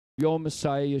your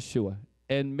Messiah Yeshua.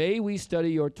 And may we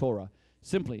study your Torah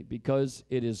simply because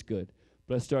it is good.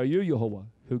 Blessed are you, Yehovah,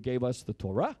 who gave us the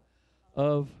Torah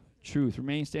of truth.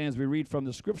 Remain standing as we read from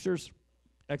the scriptures,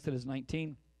 Exodus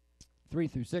 19, 3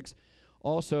 through 6.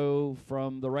 Also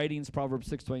from the writings, Proverbs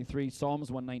 6:23,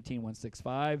 Psalms 119,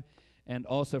 165, and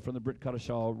also from the Brit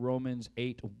Kadashah, Romans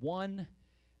 8, 1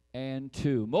 and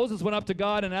 2. Moses went up to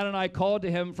God, and Adonai called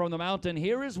to him from the mountain,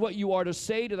 "Here is what you are to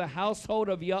say to the household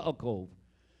of Yaakov,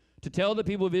 to tell the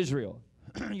people of Israel,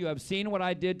 you have seen what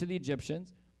I did to the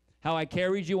Egyptians, how I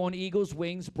carried you on eagle's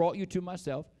wings, brought you to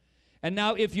myself. And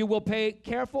now if you will pay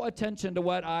careful attention to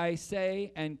what I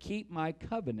say and keep my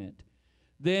covenant,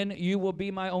 then you will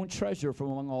be my own treasure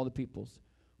from among all the peoples,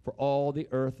 for all the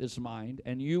earth is mine,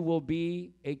 and you will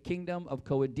be a kingdom of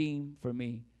Kohadim for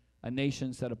me, a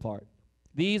nation set apart.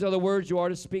 These are the words you are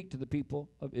to speak to the people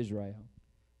of Israel."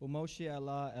 ומשה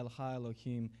עלה אל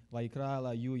האלוהים ויקרא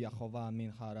אליהו יהוה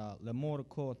מן חרה לאמור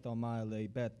כה תאמר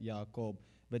לבית יעקב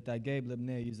ותגיד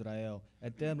לבני ישראל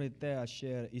אתם ראיתי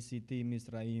אשר עשיתי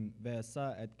מצרים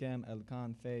ואשא אתכם אל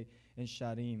כנפי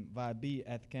שערים ואביא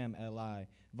אתכם אלי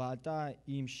ועתה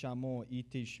אם שמעו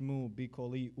תשמעו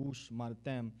בקולי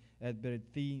ושמרתם את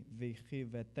בריתי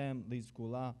וחייבתם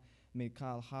לסגולה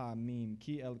מכל העמים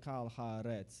כי אל כל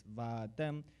הארץ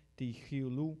ואתם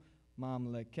תחיו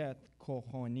ממלכת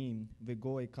כהנים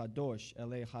וגוי קדוש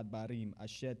אלי הדברים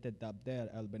אשר תדבר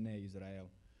אל בני ישראל.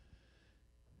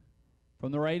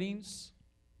 From the writings,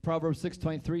 Proverbs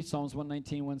 6:23, Psalms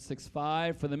 119,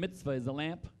 165, for the mitzvah is a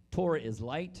lamp, Torah is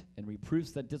light, and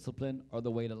reproofs that discipline are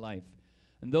the way to life.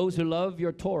 And those who love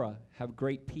your Torah have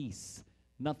great peace.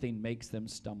 Nothing makes them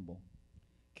stumble.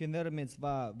 כנר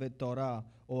מצווה ותורה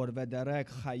אור ודרך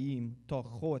חיים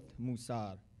תוחות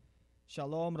מוסר.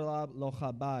 שלום רב לך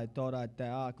בי תורה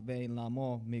תאק ואין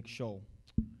למו מכשול.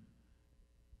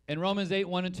 In Romans 8,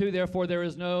 1 and 2, therefore there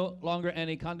is no longer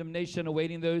any condemnation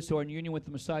awaiting those who are in union with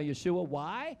the Messiah Yeshua.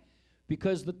 Why?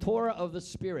 Because the Torah of the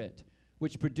Spirit,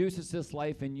 which produces this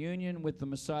life in union with the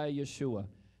Messiah Yeshua,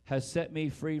 has set me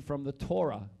free from the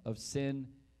Torah of sin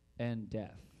and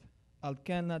death. על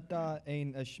כן אתה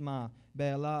אין אשמה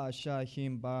בעלה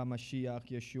השייכים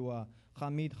במשיח ישוע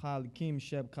חמיד חלקים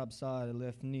שבקבצר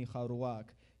לפני הרוח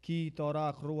כי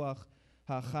תורך רוח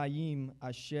החיים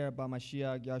אשר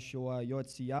במשיח ישוע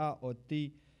יוציאה אותי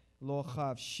לא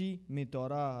חפשי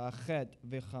מתורה החטא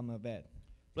וחמוות.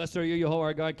 Blessed are you, Yehovah,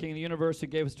 our God, King of the universe, who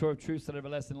gave us Torah of truth, set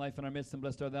everlasting life in our midst, and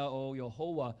blessed art thou, O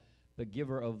Yehovah, the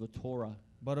giver of the Torah.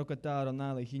 ברוך אתה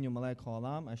אדוני אלוהינו מלך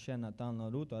העולם אשר נתן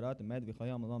לנו תורת אמת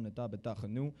וחיים עולם נטע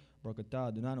בתוכנו ברוך אתה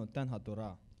אדוני נותן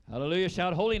התורה. Hallelujah.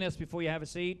 Shout holiness before you have a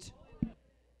seat.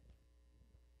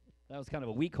 That was kind of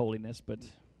a weak holiness, but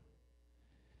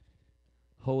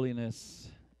holiness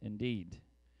indeed.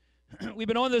 We've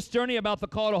been on this journey about the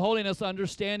call to holiness,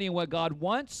 understanding what God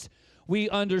wants. We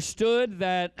understood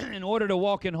that in order to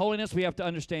walk in holiness, we have to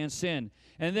understand sin.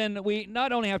 And then we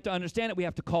not only have to understand it, we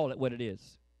have to call it what it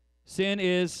is. Sin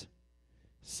is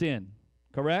sin,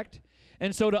 correct?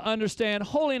 And so to understand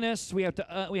holiness, we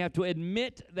have to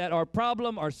admit that our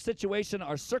problem, our situation,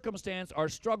 our circumstance, our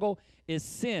struggle is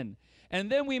sin. And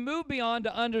then we move beyond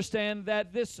to understand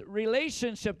that this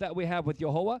relationship that we have with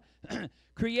Yehovah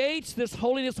creates this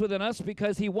holiness within us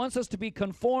because he wants us to be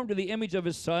conformed to the image of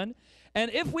his Son. And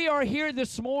if we are here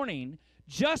this morning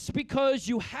just because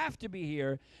you have to be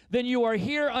here, then you are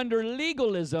here under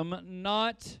legalism,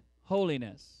 not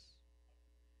holiness.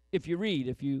 If you read,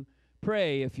 if you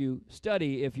pray, if you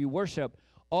study, if you worship,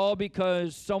 all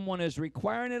because someone is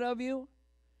requiring it of you,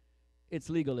 it's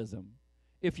legalism.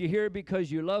 If you're here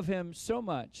because you love him so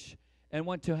much and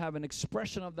want to have an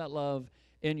expression of that love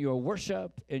in your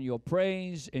worship, in your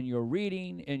praise, in your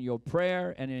reading, in your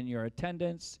prayer, and in your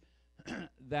attendance,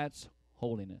 that's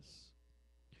holiness.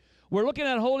 We're looking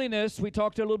at holiness. We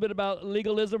talked a little bit about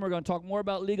legalism. We're going to talk more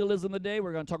about legalism today.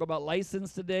 We're going to talk about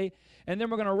license today. And then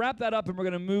we're going to wrap that up, and we're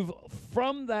going to move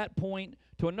from that point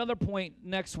to another point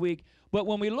next week. But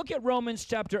when we look at Romans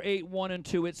chapter 8, 1 and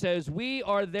 2, it says, we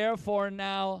are therefore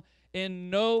now in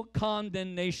no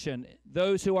condemnation,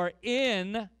 those who are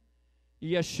in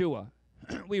Yeshua.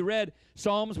 We read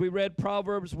Psalms, we read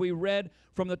Proverbs, we read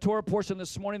from the Torah portion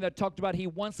this morning that talked about he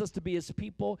wants us to be his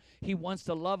people. He wants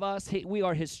to love us. We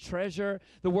are his treasure.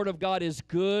 The word of God is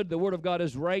good. The word of God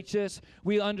is righteous.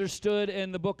 We understood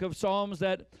in the book of Psalms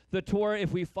that the Torah,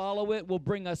 if we follow it, will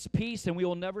bring us peace and we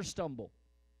will never stumble.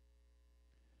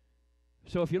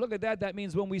 So if you look at that, that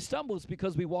means when we stumble, it's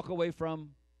because we walk away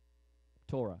from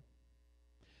Torah.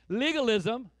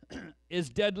 Legalism is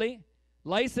deadly.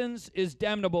 License is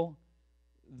damnable.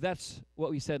 That's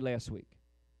what we said last week.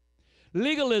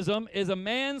 Legalism is a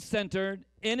man-centered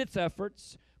in its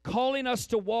efforts, calling us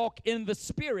to walk in the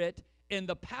Spirit in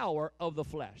the power of the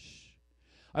flesh.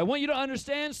 I want you to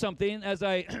understand something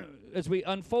as we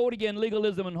unfold again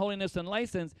legalism and holiness and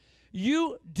license.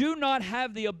 You do not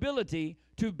have the ability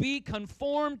to be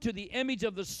conformed to the image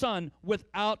of the Son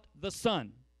without the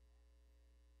Son,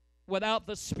 without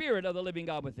the Spirit of the living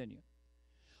God within you.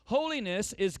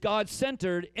 Holiness is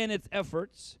God-centered in its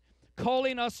efforts,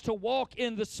 calling us to walk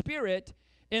in the Spirit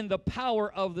in the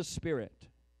power of the Spirit.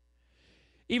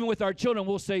 Even with our children,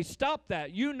 we'll say, stop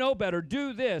that. You know better.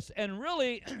 Do this. And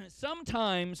really,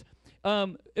 sometimes,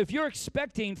 if you're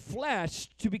expecting flesh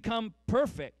to become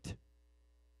perfect,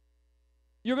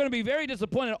 you're going to be very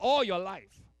disappointed all your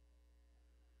life.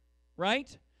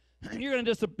 Right? You're going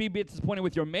to be disappointed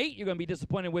with your mate. You're going to be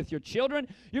disappointed with your children.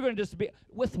 You're going to be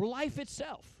with life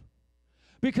itself.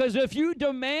 Because if you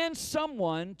demand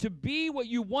someone to be what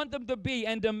you want them to be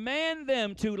and demand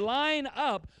them to line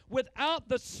up without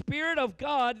the Spirit of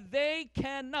God, they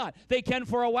cannot. They can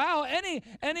for a while.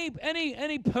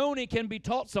 Any pony can be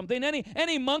taught something.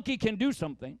 Any monkey can do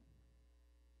something.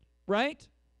 Right?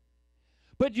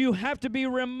 But you have to be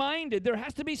reminded. There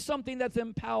has to be something that's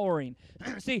empowering.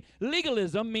 See,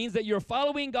 legalism means that you're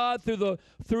following God through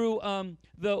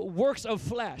the works of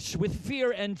flesh with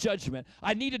fear and judgment.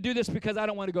 I need to do this because I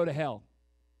don't want to go to hell.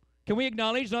 Can we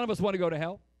acknowledge none of us want to go to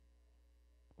hell?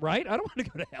 Right? I don't want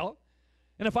to go to hell.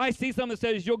 And if I see something that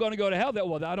says you're going to go to hell,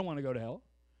 well, I don't want to go to hell.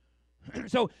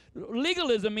 So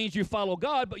legalism means you follow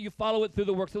God, but you follow it through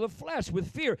the works of the flesh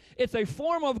with fear. It's a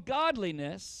form of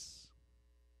godliness,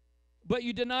 but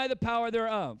you deny the power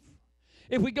thereof.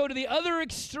 If we go to the other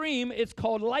extreme, it's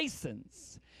called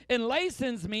license. And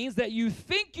license means that you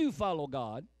think you follow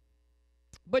God,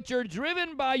 but you're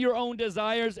driven by your own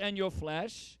desires and your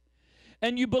flesh,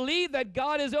 and you believe that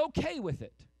God is okay with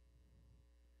it.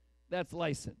 That's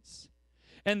license.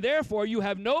 And therefore, you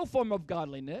have no form of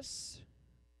godliness,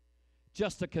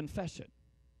 just a confession.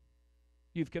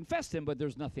 You've confessed Him, but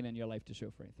there's nothing in your life to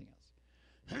show for anything else.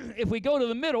 If we go to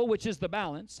the middle, which is the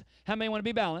balance, how many want to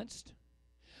be balanced?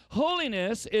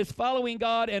 Holiness is following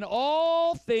God in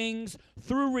all things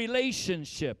through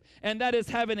relationship, and that is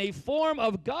having a form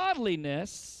of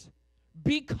godliness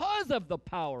because of the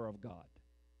power of God.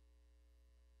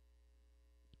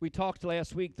 We talked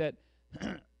last week that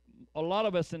a lot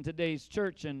of us in today's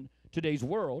church and today's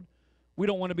world, we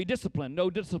don't want to be disciplined, no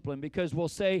discipline, because we'll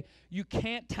say, you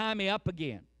can't tie me up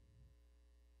again.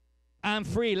 I'm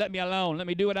free, let me alone. Let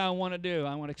me do what I want to do.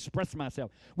 I want to express myself.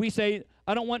 We say,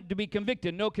 I don't want to be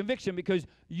convicted. No conviction, because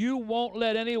you won't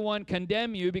let anyone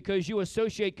condemn you because you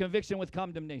associate conviction with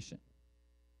condemnation.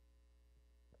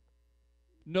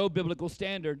 No biblical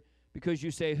standard, because you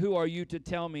say, who are you to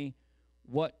tell me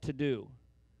what to do?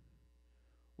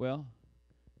 Well,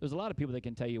 there's a lot of people that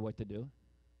can tell you what to do.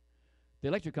 The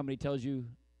electric company tells you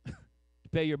to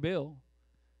pay your bill.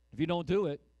 If you don't do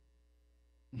it,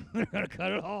 they're going to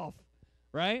cut it off.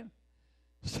 Right?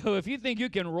 So if you think you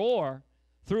can roar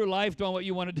through life doing what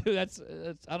you want to do, that's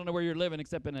I don't know where you're living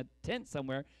except in a tent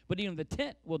somewhere, but even the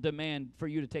tent will demand for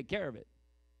you to take care of it.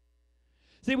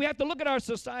 See, we have to look at our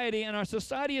society, and our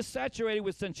society is saturated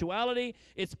with sensuality.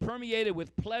 It's permeated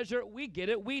with pleasure. We get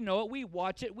it. We know it. We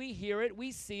watch it. We hear it.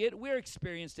 We see it. We're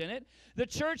experienced in it. The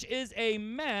church is a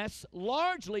mess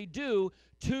largely due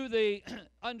to the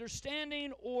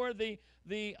understanding or the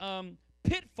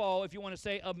pitfall, if you want to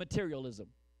say, of materialism.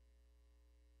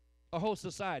 Our whole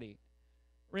society.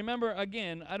 Remember,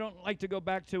 again, I don't like to go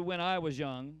back to when I was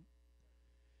young,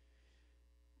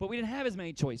 but we didn't have as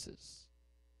many choices.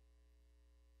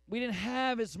 We didn't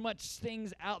have as much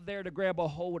things out there to grab a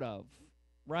hold of,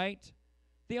 right?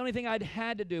 The only thing I'd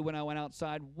had to do when I went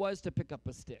outside was to pick up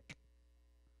a stick.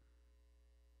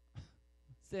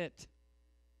 That's it.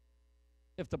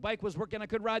 If the bike was working, I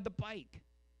could ride the bike,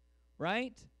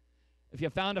 right? If you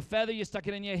found a feather, you stuck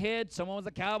it in your head. Someone was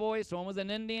a cowboy, someone was an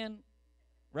Indian,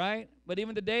 right? But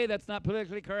even today, that's not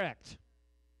politically correct.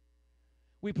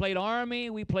 We played army.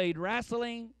 We played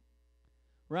wrestling,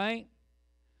 right?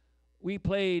 We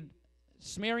played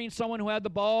smearing someone who had the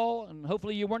ball, and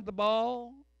hopefully you weren't the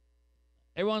ball.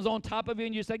 Everyone's on top of you,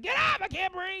 and you say, get up, I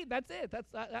can't breathe. That's it.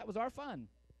 That was our fun,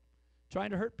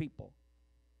 trying to hurt people.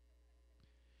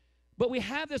 But we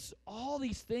have all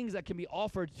these things that can be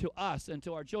offered to us and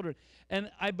to our children. And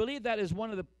I believe that is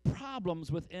one of the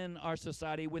problems within our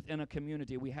society, within a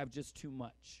community. We have just too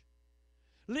much.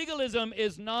 Legalism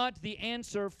is not the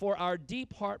answer for our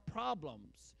deep heart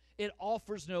problems. It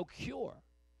offers no cure.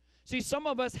 See, some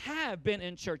of us have been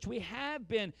in church. We have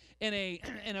been in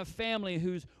a family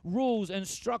whose rules and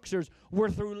structures were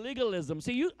through legalism.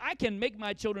 See, I can make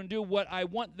my children do what I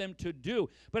want them to do,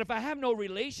 but if I have no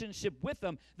relationship with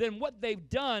them, then what they've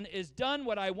done is done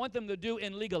what I want them to do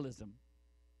in legalism.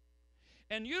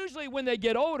 And usually when they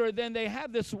get older, then they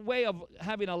have this way of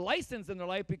having a license in their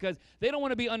life because they don't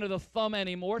want to be under the thumb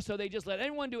anymore, so they just let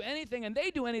anyone do anything, and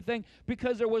they do anything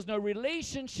because there was no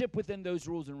relationship within those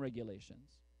rules and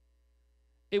regulations.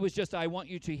 It was just, I want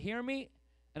you to hear me,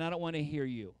 and I don't want to hear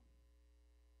you.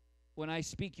 When I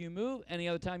speak, you move. Any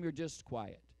other time, you're just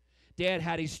quiet. Dad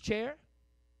had his chair,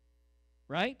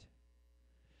 right?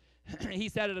 He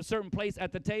sat at a certain place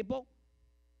at the table.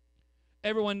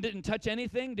 Everyone didn't touch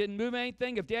anything, didn't move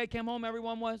anything. If Dad came home,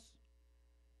 everyone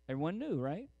knew,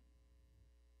 right?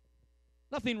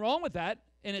 Nothing wrong with that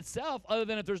in itself, other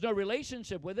than if there's no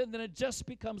relationship with it, then it just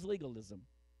becomes legalism.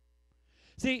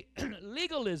 See,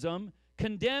 legalism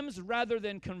condemns rather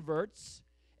than converts,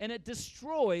 and it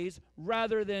destroys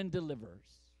rather than delivers.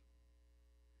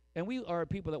 And we are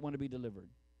people that want to be delivered.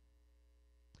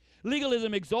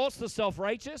 Legalism exalts the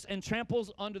self-righteous and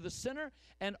tramples under the sinner,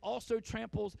 and also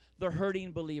tramples the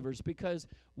hurting believers, because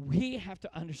we have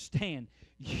to understand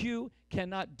you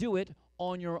cannot do it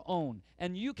on your own,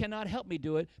 and you cannot help me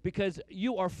do it because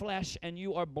you are flesh and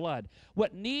you are blood.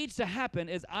 What needs to happen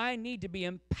is I need to be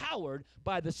empowered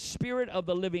by the Spirit of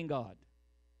the living God.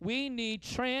 We need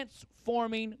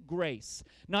transforming grace.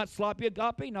 Not sloppy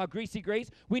agape, not greasy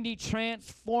grace. We need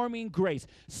transforming grace.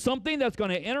 Something that's going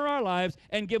to enter our lives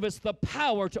and give us the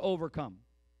power to overcome.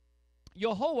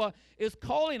 Yehovah is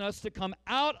calling us to come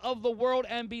out of the world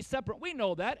and be separate. We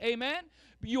know that. Amen.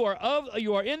 You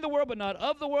are in the world, but not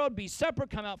of the world. Be separate.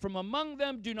 Come out from among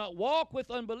them. Do not walk with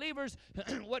unbelievers.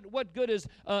 What good is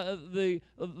the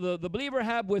believer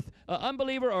have with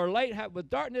unbeliever, or light have with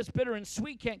darkness? Bitter and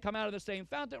sweet can't come out of the same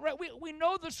fountain. Right? We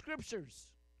know the scriptures.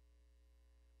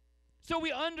 So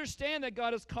we understand that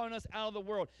God is calling us out of the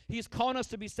world. He's calling us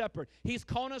to be separate. He's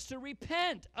calling us to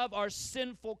repent of our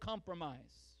sinful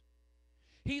compromise.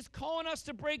 He's calling us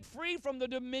to break free from the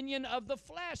dominion of the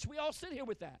flesh. We all sit here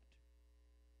with that.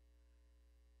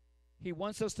 He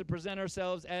wants us to present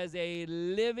ourselves as a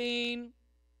living,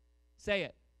 say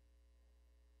it.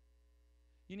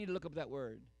 You need to look up that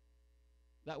word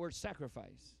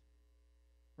sacrifice,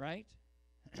 right?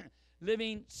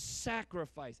 Living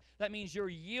sacrifice. That means you're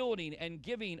yielding and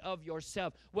giving of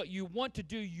yourself. What you want to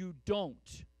do, you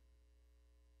don't.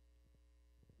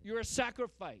 You're a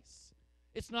sacrifice.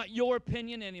 It's not your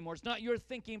opinion anymore. It's not your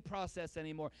thinking process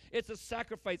anymore. It's a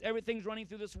sacrifice. Everything's running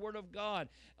through this word of God.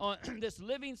 On this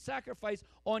living sacrifice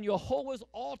on Yehovah's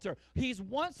altar. He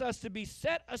wants us to be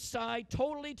set aside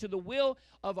totally to the will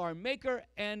of our Maker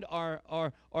and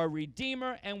our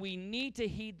Redeemer, and we need to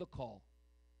heed the call.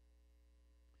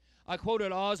 I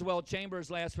quoted Oswald Chambers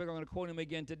last week. I'm going to quote him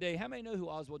again today. How many know who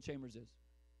Oswald Chambers is?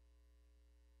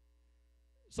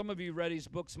 Some of you read his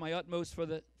books, My Utmost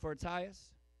for its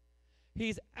Highest.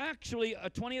 He's actually a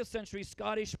 20th century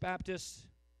Scottish Baptist,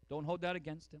 don't hold that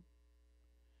against him,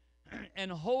 and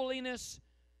holiness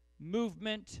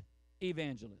movement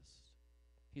evangelist.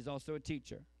 He's also a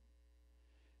teacher.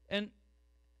 And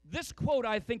this quote,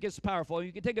 I think, is powerful.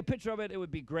 You can take a picture of it. It would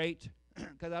be great,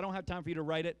 because I don't have time for you to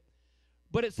write it.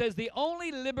 But it says, the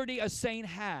only liberty a saint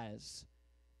has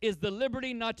is the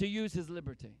liberty not to use his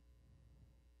liberty.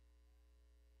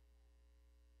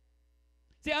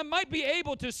 See, I might be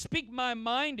able to speak my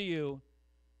mind to you,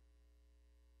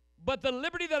 but the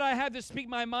liberty that I have to speak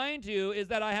my mind to you is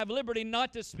that I have liberty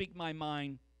not to speak my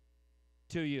mind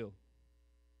to you.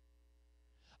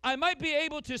 I might be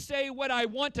able to say what I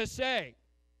want to say,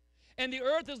 and the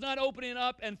earth is not opening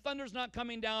up, and thunder's not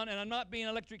coming down, and I'm not being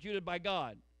electrocuted by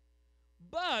God.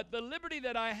 But the liberty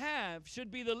that I have should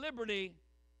be the liberty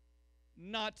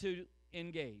not to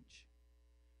engage.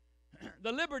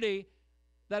 The liberty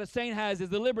that a saint has is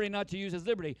the liberty not to use his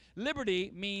liberty.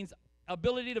 Liberty means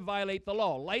ability to violate the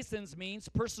law. License means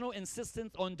personal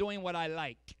insistence on doing what I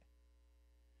like.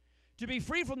 To be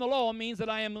free from the law means that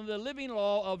I am the living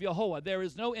law of Yehovah. There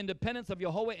is no independence of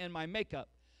Yehovah in my makeup.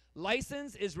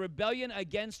 License is rebellion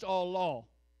against all law.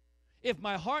 If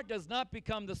my heart does not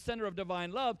become the center of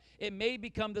divine love, it may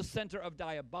become the center of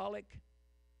diabolic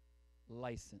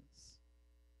license.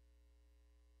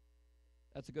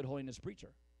 That's a good holiness preacher.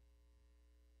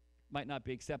 Might not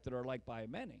be accepted or liked by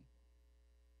many,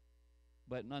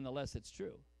 but nonetheless it's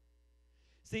true.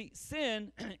 See,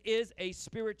 sin is a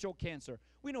spiritual cancer.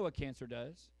 We know what cancer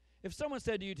does. If someone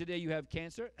said to you today you have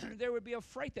cancer, there would be a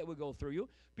fright that would go through you,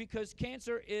 because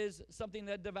cancer is something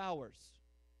that devours,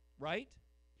 right?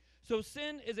 So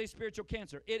sin is a spiritual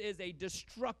cancer. It is a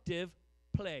destructive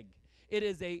plague. It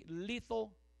is a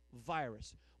lethal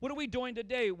virus. What are we doing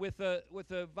today with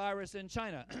the virus in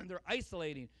China? They're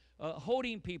isolating,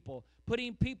 holding people,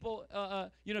 putting people,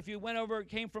 if you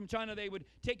came from China, they would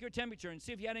take your temperature and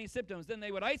see if you had any symptoms. Then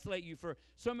they would isolate you for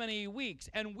so many weeks.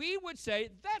 And we would say,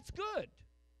 that's good.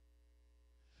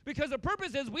 Because the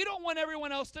purpose is we don't want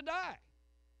everyone else to die.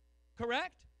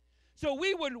 Correct? So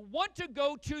we would want to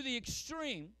go to the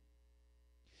extreme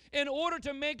in order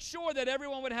to make sure that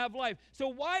everyone would have life. So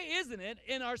why isn't it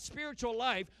in our spiritual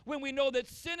life, when we know that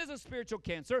sin is a spiritual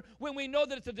cancer, when we know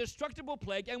that it's a destructible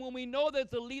plague, and when we know that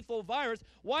it's a lethal virus,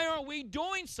 why aren't we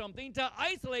doing something to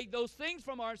isolate those things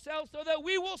from ourselves so that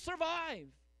we will survive?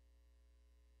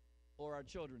 Or our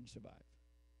children survive.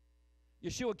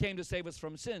 Yeshua came to save us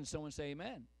from sin. Someone say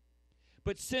amen.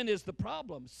 But sin is the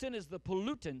problem. Sin is the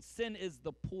pollutant. Sin is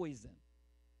the poison.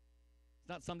 It's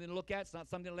not something to look at. It's not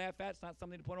something to laugh at. It's not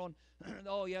something to put on,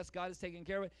 oh, yes, God is taking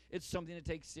care of it. It's something to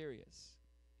take serious.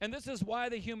 And this is why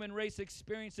the human race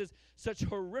experiences such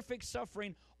horrific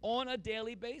suffering on a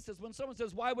daily basis. When someone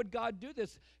says, why would God do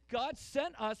this? God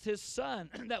sent us his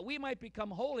son that we might become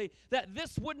holy, that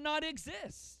this would not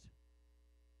exist.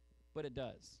 But it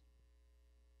does.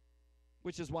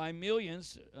 Which is why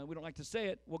millions, we don't like to say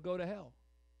it, will go to hell.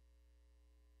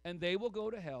 And they will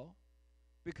go to hell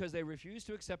because they refuse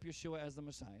to accept Yeshua as the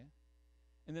Messiah,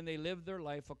 and then they live their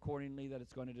life accordingly that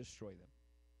it's going to destroy them.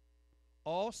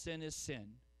 All sin is sin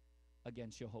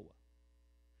against Yehovah.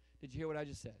 Did you hear what I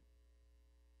just said?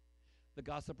 The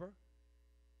gossiper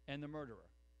and the murderer.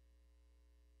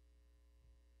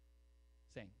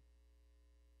 Same.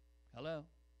 Hello?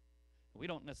 We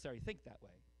don't necessarily think that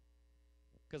way,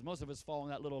 because most of us fall in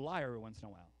that little lie every once in a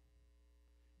while.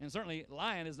 And certainly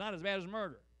lying is not as bad as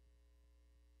murder.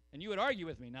 And you would argue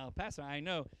with me. Now, Pastor, I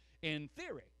know in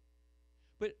theory.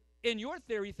 But in your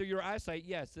theory, through your eyesight,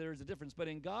 yes, there is a difference. But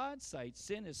in God's sight,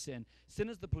 sin is sin. Sin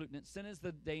is the pollutant. Sin is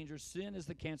the danger. Sin is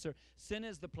the cancer. Sin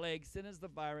is the plague. Sin is the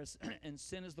virus. And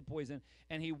sin is the poison.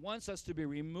 And he wants us to be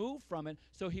removed from it.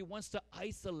 So he wants to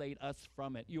isolate us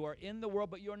from it. You are in the world,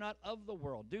 but you're not of the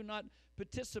world. Do not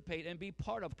participate and be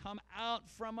part of. Come out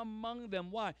from among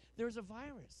them. Why? There's a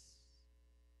virus.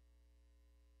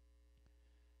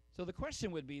 So the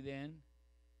question would be then,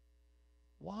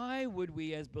 why would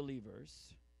we as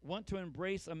believers want to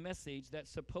embrace a message that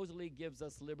supposedly gives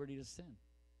us liberty to sin?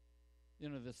 You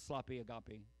know, the sloppy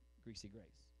agape, greasy grace.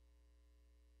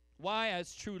 Why,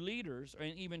 as true leaders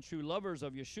and even true lovers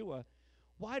of Yeshua,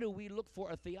 why do we look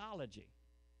for a theology,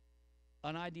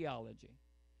 an ideology,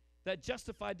 that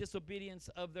justifies disobedience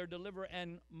of their deliverer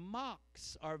and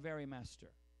mocks our very master?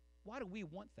 Why do we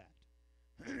want that?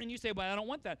 And you say, well, I don't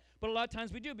want that. But a lot of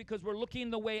times we do, because we're looking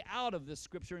the way out of this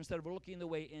scripture instead of looking the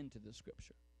way into the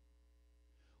scripture.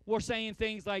 We're saying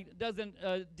things like, doesn't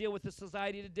deal with the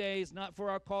society today, it's not for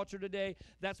our culture today.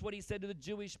 That's what he said to the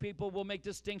Jewish people. We'll make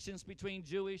distinctions between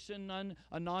Jewish and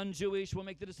non-Jewish. We'll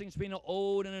make the distinction between the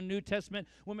Old and the New Testament.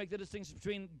 We'll make the distinction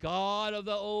between God of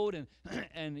the Old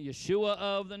and Yeshua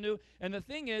of the New. And the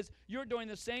thing is, you're doing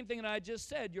the same thing that I just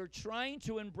said. You're trying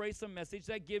to embrace a message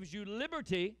that gives you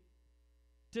liberty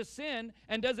to sin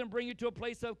and doesn't bring you to a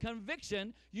place of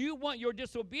conviction. You want your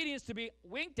disobedience to be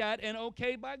winked at and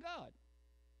okayed by God.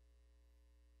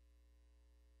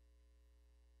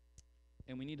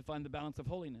 And we need to find the balance of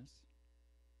holiness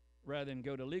rather than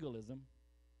go to legalism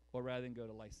or rather than go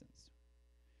to license.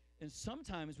 And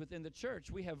sometimes within the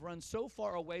church, we have run so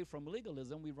far away from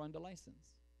legalism, we run to license.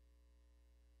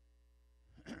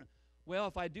 Well,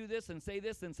 if I do this and say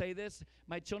this,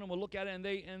 my children will look at it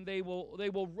and they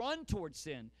will run towards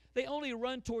sin. They only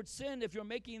run towards sin if you're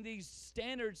making these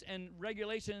standards and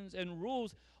regulations and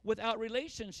rules without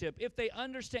relationship. If they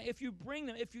understand, if you bring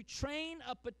them, if you train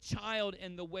up a child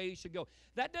in the way he should go,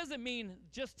 that doesn't mean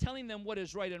just telling them what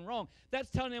is right and wrong. That's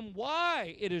telling them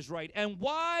why it is right and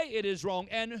why it is wrong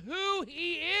and who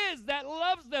he is that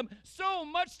loves them so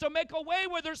much to make a way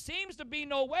where there seems to be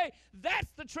no way.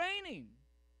 That's the training.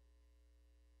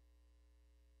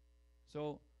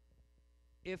 So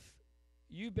if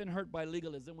you've been hurt by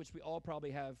legalism, which we all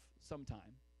probably have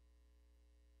sometime,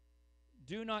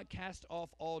 do not cast off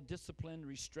all discipline,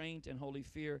 restraint, and holy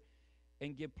fear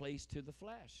and give place to the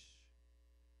flesh.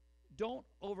 Don't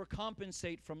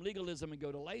overcompensate from legalism and go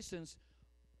to license.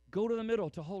 Go to the middle,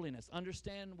 to holiness.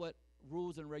 Understand what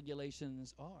rules and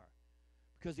regulations are.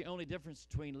 Because the only difference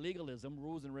between legalism,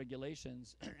 rules and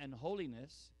regulations, and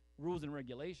holiness, rules and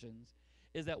regulations,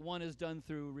 is that one is done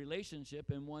through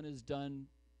relationship and one is done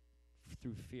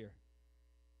through fear.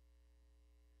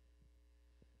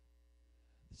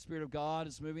 The Spirit of God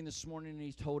is moving this morning, and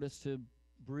He's told us to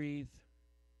breathe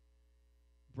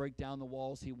break down the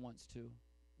walls he wants to,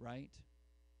 right?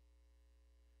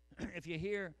 If you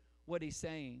hear what he's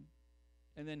saying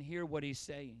and then hear what he's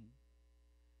saying,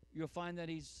 you'll find that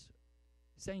he's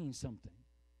saying something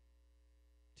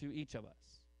to each of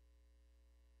us.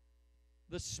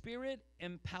 The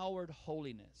Spirit-empowered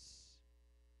holiness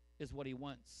is what he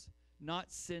wants,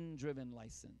 not sin-driven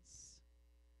license.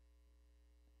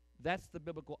 That's the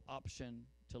biblical option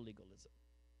to legalism.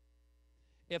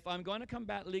 If I'm going to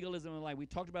combat legalism in life, we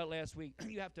talked about it last week,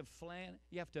 you have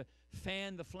to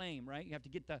fan the flame, right? You have to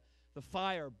get the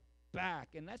fire back,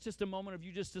 and that's just a moment of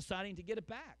you just deciding to get it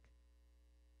back.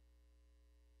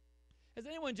 Has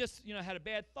anyone just, had a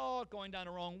bad thought, going down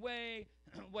the wrong way,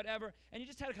 whatever, and you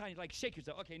just had to kind of like shake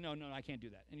yourself, okay, no, I can't do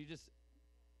that, and you just,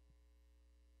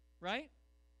 right?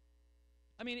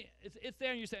 I mean, it's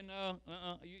there, and you said, no,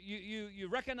 you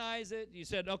recognize it, you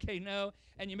said, okay, no,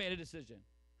 and you made a decision.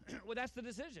 Well, that's the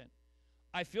decision.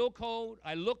 I feel cold,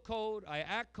 I look cold, I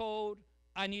act cold,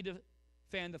 I need to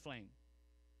fan the flame.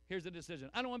 Here's the decision.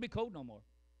 I don't want to be cold no more.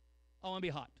 I want to be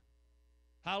hot.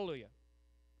 Hallelujah.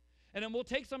 And then we'll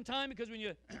take some time, because when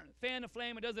you fan the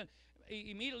flame, it doesn't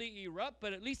immediately erupt,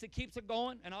 but at least it keeps it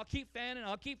going, and I'll keep fanning,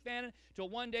 till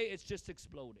one day it's just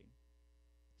exploding.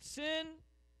 Sin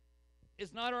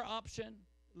is not our option.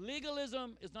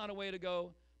 Legalism is not a way to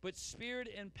go, but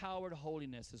Spirit-empowered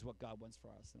holiness is what God wants for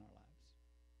us in our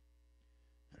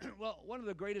lives. Well, one of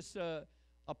the greatest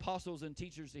apostles and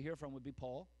teachers to hear from would be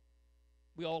Paul.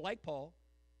 We all like Paul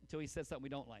until he says something we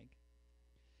don't like.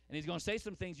 And he's going to say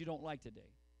some things you don't like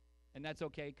today. And that's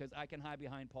okay, because I can hide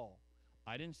behind Paul.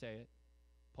 I didn't say it.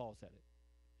 Paul said it.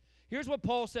 Here's what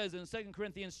Paul says in 2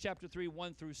 Corinthians chapter 3,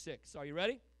 1 through 6. Are you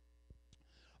ready?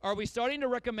 Are we starting to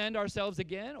recommend ourselves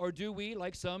again, or do we,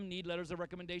 like some, need letters of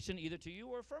recommendation either to you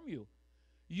or from you?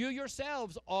 You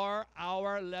yourselves are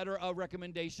our letter of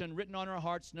recommendation, written on our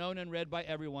hearts, known and read by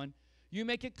everyone. You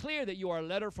make it clear that you are a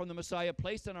letter from the Messiah,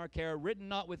 placed in our care, written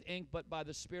not with ink, but by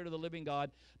the Spirit of the living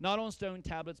God, not on stone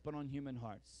tablets, but on human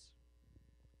hearts.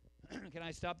 Can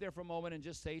I stop there for a moment and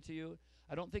just say to you,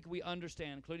 I don't think we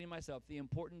understand, including myself, the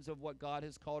importance of what God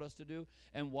has called us to do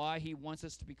and why he wants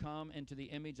us to become into the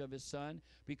image of his Son,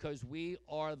 because we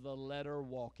are the letter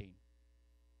walking.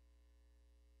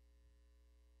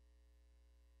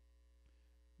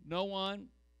 No one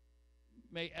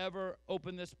may ever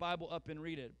open this Bible up and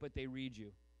read it, but they read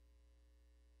you.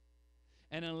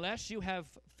 And unless you have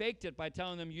faked it by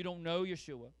telling them you don't know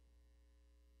Yeshua,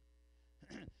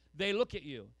 they look at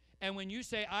you. And when you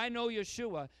say, I know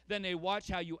Yeshua, then they watch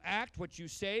how you act, what you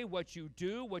say, what you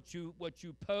do, what you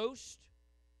post,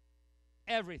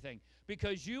 everything.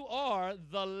 Because you are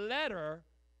the letter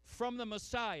from the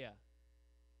Messiah.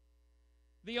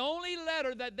 The only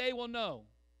letter that they will know.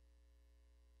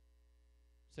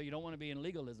 So you don't want to be in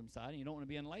legalism side, and you don't want to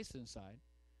be in license side.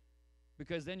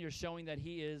 Because then you're showing that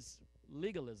he is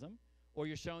legalism, or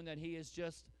you're showing that he is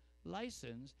just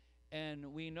license.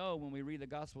 And we know when we read the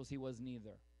Gospels, he was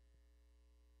neither.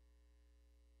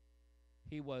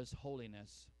 He was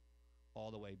holiness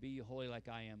all the way. Be ye holy like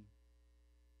I am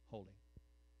holy.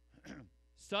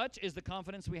 Such is the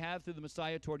confidence we have through the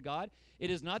Messiah toward God. It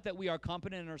is not that we are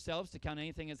competent in ourselves to count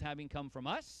anything as having come from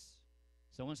us.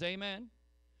 Someone say amen.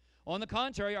 On the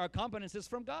contrary, our competence is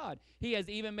from God. He has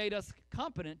even made us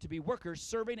competent to be workers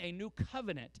serving a new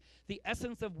covenant, the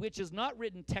essence of which is not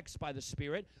written text by the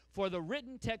Spirit, for the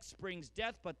written text brings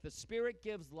death, but the Spirit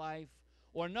gives life.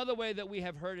 Or another way that we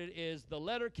have heard it is the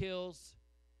letter kills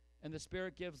and the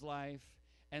Spirit gives life.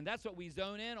 And that's what we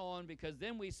zone in on, because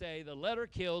then we say the letter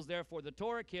kills, therefore the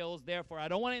Torah kills, therefore I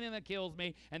don't want anything that kills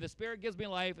me, and the Spirit gives me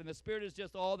life, and the Spirit is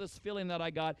just all this feeling that I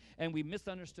got, and we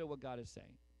misunderstood what God is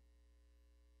saying.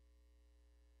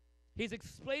 He's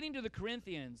explaining to the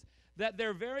Corinthians that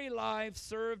their very lives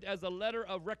served as a letter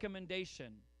of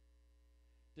recommendation.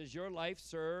 Does your life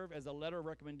serve as a letter of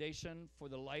recommendation for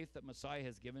the life that Messiah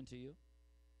has given to you?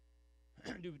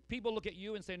 Do people look at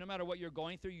you and say, no matter what you're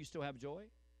going through, you still have joy?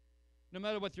 No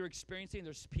matter what you're experiencing,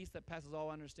 there's peace that passes all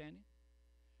understanding?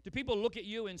 Do people look at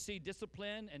you and see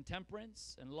discipline and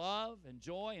temperance and love and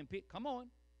joy and peace? Come on.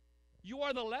 You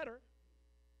are the letter.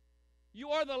 You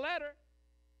are the letter.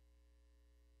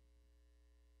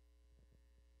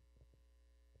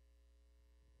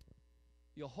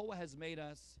 Yehovah has made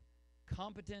us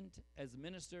competent as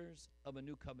ministers of a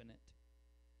new covenant.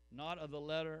 Not of the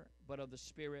letter, but of the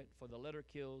Spirit. For the letter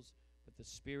kills, but the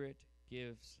Spirit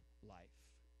gives life.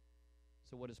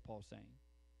 So what is Paul saying?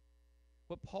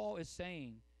 What Paul is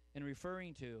saying and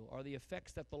referring to are the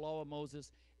effects that the law of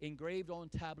Moses, engraved on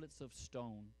tablets of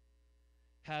stone,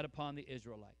 had upon the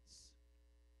Israelites.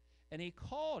 And he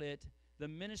called it the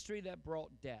ministry that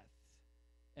brought death.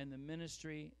 and the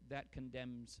ministry that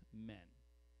condemns men.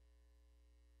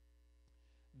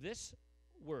 This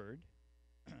word,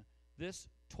 this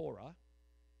Torah,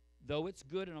 though it's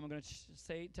good, and I'm going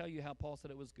to tell you how Paul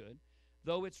said it was good,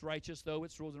 though it's righteous, though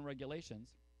it's rules and regulations,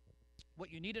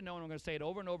 what you need to know, and I'm going to say it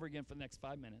over and over again for the next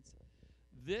 5 minutes,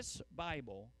 this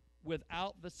Bible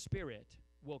without the Spirit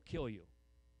will kill you.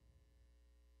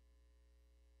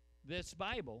 This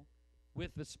Bible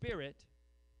with the Spirit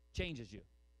changes you.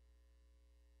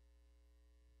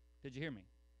 Did you hear me?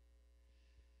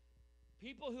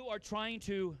 People who are trying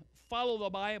to follow the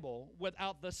Bible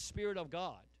without the Spirit of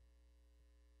God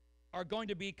are going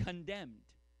to be condemned,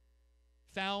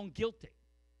 found guilty.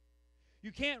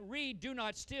 You can't read do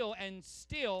not steal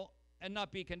and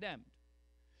not be condemned.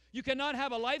 You cannot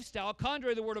have a lifestyle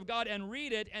contrary to the Word of God and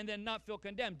read it and then not feel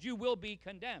condemned. You will be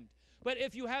condemned. But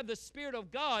if you have the Spirit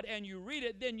of God and you read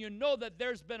it, then you know that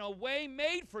there's been a way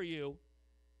made for you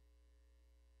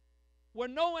where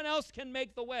no one else can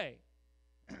make the way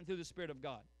through the Spirit of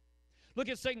God. Look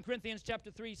at 2 Corinthians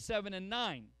chapter 3, 7 and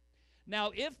 9.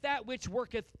 Now, if that which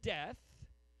worketh death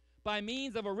by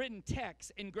means of a written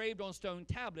text engraved on stone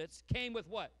tablets came with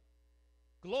what?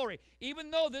 Glory.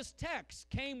 Even though this text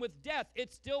came with death,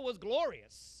 it still was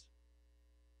glorious.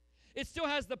 It still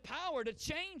has the power to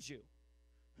change you.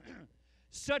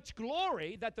 Such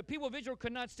glory that the people of Israel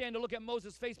could not stand to look at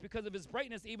Moses' face because of his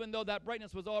brightness, even though that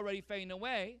brightness was already fading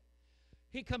away.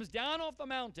 He comes down off the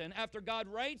mountain after God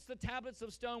writes the tablets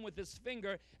of stone with his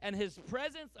finger, and his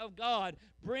presence of God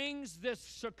brings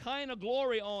this Shekinah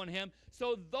glory on him.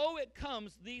 So though it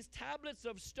comes, these tablets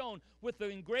of stone with the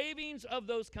engravings of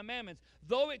those commandments,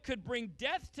 though it could bring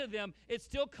death to them, it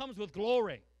still comes with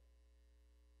glory.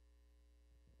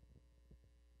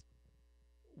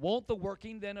 Won't the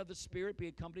working then of the Spirit be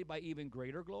accompanied by even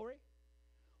greater glory?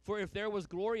 For if there was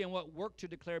glory in what worked to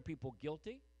declare people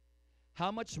guilty, how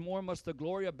much more must the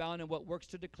glory abound in what works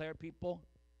to declare people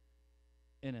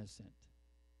innocent?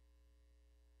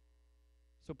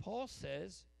 So Paul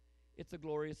says it's a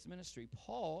glorious ministry.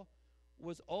 Paul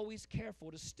was always careful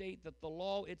to state that the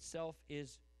law itself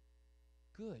is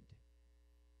good.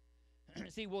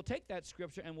 See, we'll take that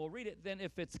scripture and we'll read it. Then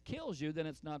if it kills you, then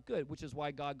it's not good, which is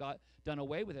why God got done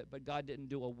away with it. But God didn't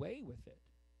do away with it.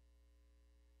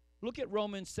 Look at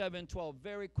Romans 7:12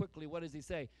 very quickly. What does he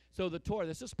say? So the Torah,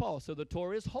 this is Paul, so the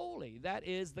Torah is holy. That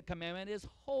is, the commandment is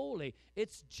holy.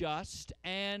 It's just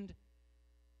and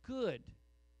good.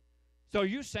 So are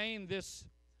you saying this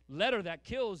letter that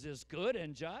kills is good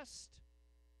and just?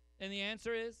 And the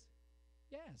answer is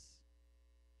yes.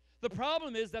 The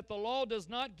problem is that the law does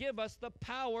not give us the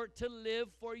power to live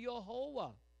for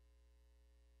Yehovah.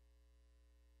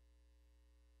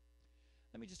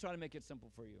 Let me just try to make it simple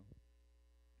for you.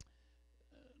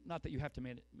 Not that you have to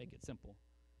make it simple.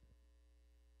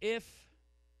 If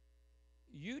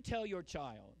you tell your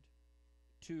child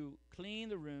to clean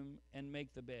the room and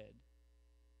make the bed,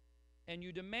 and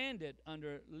you demand it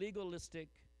under legalistic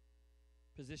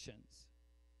positions,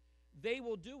 they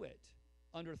will do it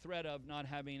under threat of not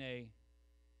having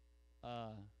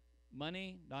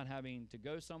money, not having to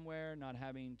go somewhere, not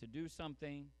having to do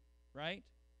something, right?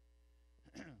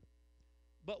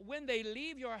 But when they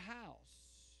leave your house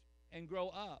and grow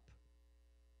up,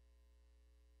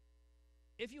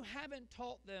 if you haven't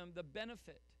taught them the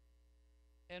benefit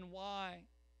and why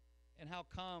and how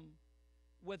come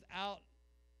without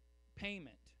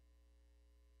payment,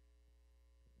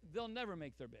 they'll never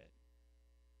make their bed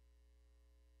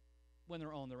when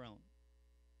they're on their own.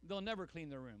 They'll never clean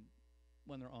their room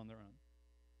when they're on their own.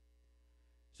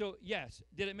 So, yes,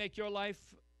 did it make your life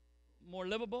more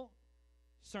livable?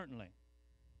 Certainly.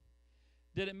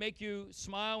 Did it make you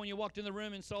smile when you walked in the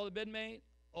room and saw the bed made?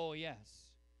 Oh, yes.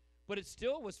 But it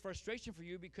still was frustration for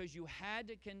you because you had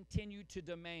to continue to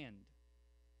demand.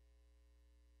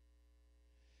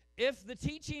 If the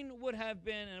teaching would have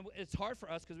been, and it's hard for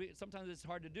us because sometimes it's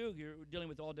hard to do, you're dealing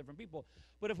with all different people,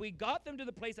 but if we got them to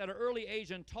the place at an early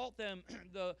age and taught them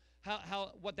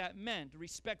what that meant,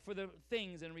 respect for the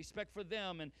things and respect for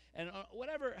them and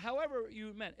however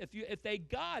you meant, if they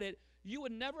got it, you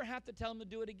would never have to tell them to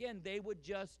do it again. They would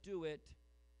just do it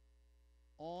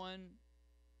on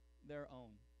their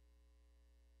own.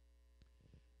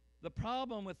 The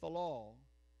problem with the law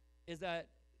is that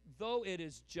though it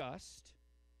is just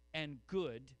and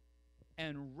good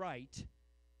and right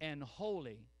and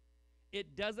holy,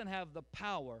 it doesn't have the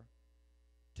power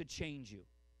to change you.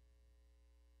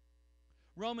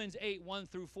 Romans 8, 1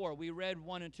 through 4. We read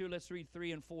 1 and 2. Let's read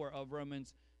 3 and 4 of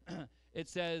Romans. It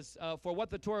says, for what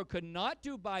the Torah could not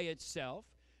do by itself,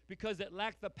 because it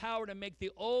lacked the power to make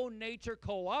the old nature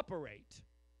cooperate,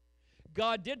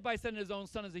 God did by sending his own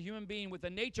son as a human being with a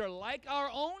nature like our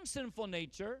own sinful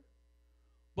nature,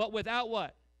 but without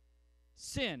what?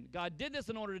 Sin. God did this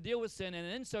in order to deal with sin, and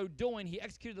in so doing, he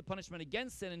executed the punishment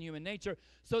against sin in human nature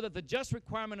so that the just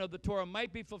requirement of the Torah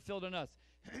might be fulfilled in us.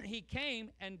 He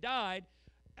came and died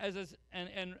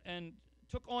and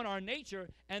took on our nature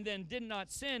and then did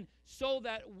not sin so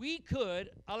that we could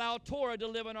allow Torah to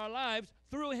live in our lives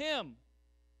through him,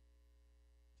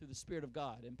 through the Spirit of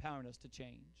God, empowering us to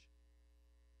change.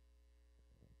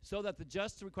 So that the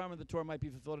just requirement of the Torah might be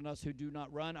fulfilled in us who do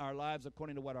not run our lives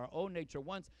according to what our own nature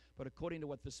wants, but according to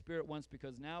what the Spirit wants,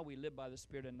 because now we live by the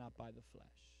Spirit and not by the flesh.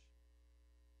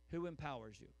 Who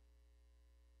empowers you?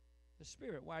 The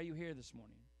Spirit. Why are you here this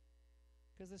morning?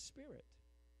 Because the Spirit.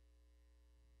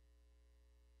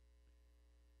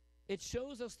 It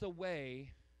shows us the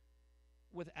way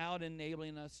without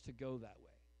enabling us to go that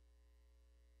way.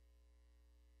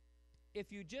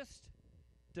 If you just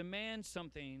demand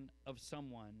something of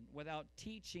someone without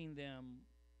teaching them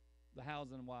the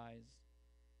hows and whys,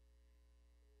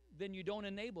 then you don't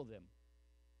enable them.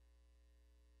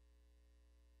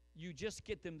 You just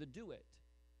get them to do it,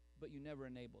 but you never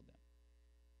enable them.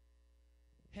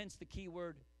 Hence the key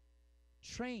word,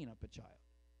 train up a child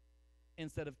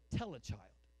instead of tell a child.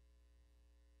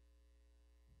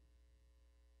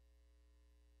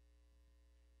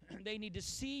 They need to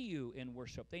see you in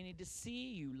worship. They need to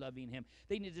see you loving him.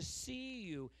 They need to see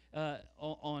you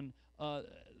on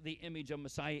the image of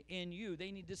Messiah in you.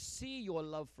 They need to see your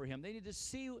love for him. They need to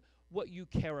see what you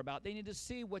care about. They need to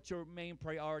see what your main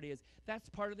priority is. That's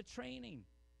part of the training.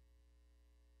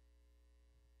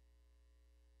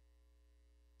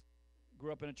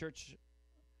 Grew up in a church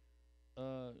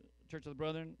of the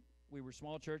Brethren. We were a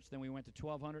small church. Then we went to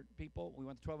 1,200 people. We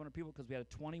went to 1,200 people because we had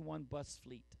a 21 bus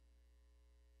fleet,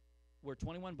 where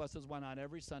 21 buses went out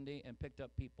every Sunday and picked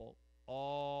up people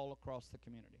all across the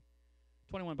community.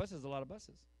 21 buses is a lot of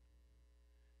buses.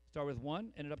 Started with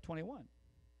one, ended up 21.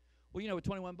 Well, you know, with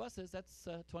 21 buses, that's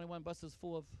 21 buses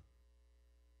full of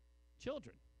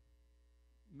children,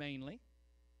 mainly.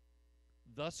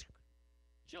 Thus,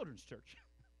 children's church.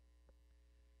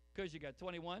 Because you got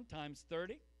 21 times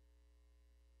 30.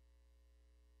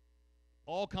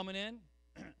 All coming in,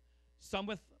 some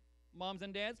with moms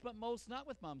and dads, but most not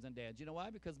with moms and dads. You know why?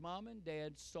 Because mom and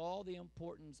dad saw the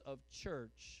importance of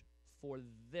church for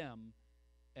them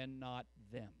and not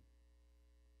them.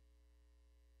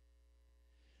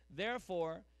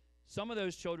 Therefore, some of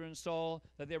those children saw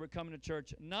that they were coming to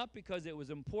church not because it was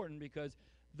important, because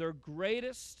their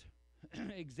greatest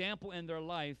example in their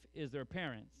life is their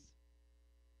parents.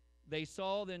 They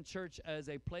saw then church as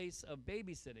a place of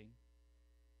babysitting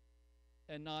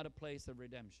and not a place of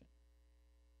redemption.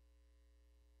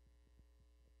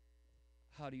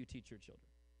 How do you teach your children?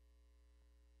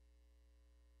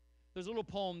 There's a little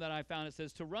poem that I found. It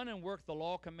says, "To run and work the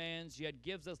law commands, yet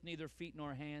gives us neither feet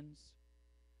nor hands.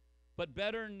 But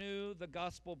better new the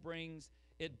gospel brings,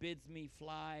 it bids me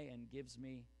fly and gives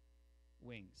me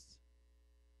wings."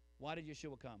 Why did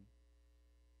Yeshua come?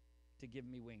 To give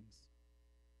me wings.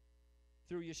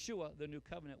 Through Yeshua, the new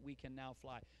covenant, we can now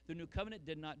fly. The new covenant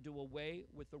did not do away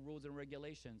with the rules and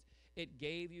regulations. It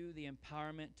gave you the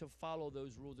empowerment to follow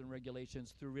those rules and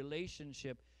regulations through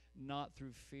relationship, not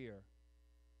through fear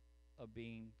of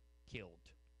being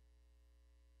killed.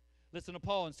 Listen to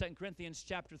Paul in 2 Corinthians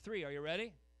chapter 3. Are you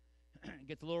ready? It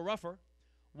gets a little rougher.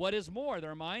 "What is more,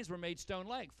 their minds were made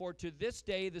stone-like. For to this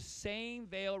day the same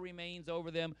veil remains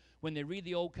over them when they read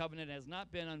the old covenant. It has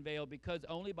not been unveiled, because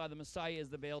only by the Messiah is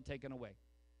the veil taken away."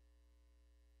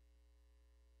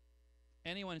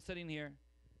 Anyone sitting here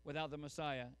without the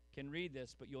Messiah can read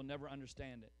this, but you'll never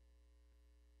understand it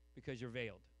because you're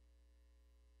veiled.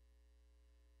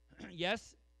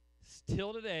 Yes,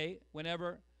 still today,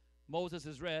 whenever Moses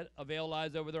is read, a veil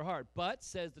lies over their heart. But,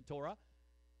 says the Torah,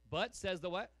 but, says the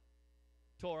what?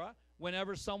 Torah,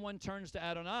 whenever someone turns to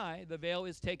Adonai, the veil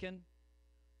is taken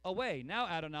away. Now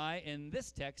Adonai in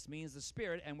this text means the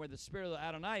Spirit, and where the Spirit of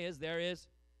Adonai is, there is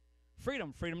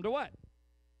freedom. Freedom to what?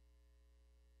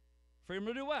 Freedom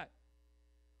to do what?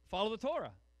 Follow the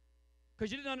Torah.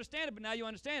 Because you didn't understand it, but now you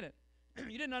understand it.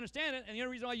 You didn't understand it, and the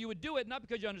only reason why you would do it, not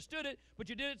because you understood it, but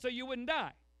you did it so you wouldn't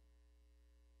die.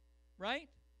 Right?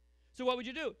 So what would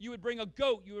you do? You would bring a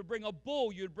goat, you would bring a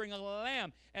bull, you would bring a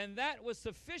lamb, and that was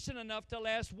sufficient enough to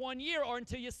last 1 year or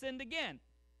until you sinned again.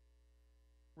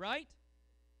 Right?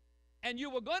 And you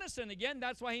were going to sin again,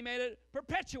 that's why he made it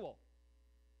perpetual.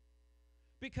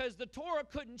 Because the Torah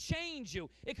couldn't change you.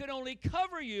 It could only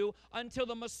cover you until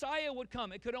the Messiah would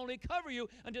come. It could only cover you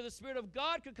until the Spirit of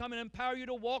God could come and empower you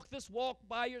to walk this walk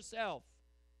by yourself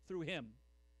through him.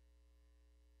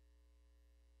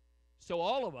 So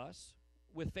all of us,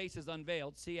 with faces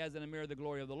unveiled, see as in a mirror the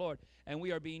glory of the Lord, and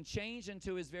we are being changed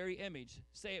into his very image.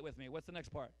 Say it with me. What's the next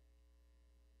part?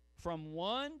 From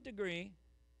one degree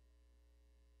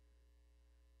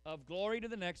of glory to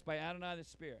the next by Adonai the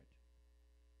Spirit.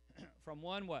 From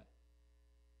one what?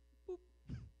 Boop.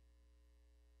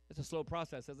 It's a slow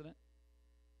process, isn't it?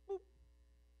 Boop.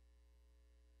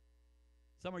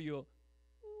 Some of you,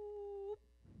 boop.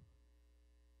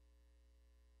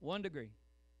 1 degree.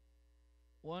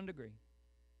 1 degree.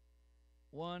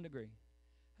 1 degree.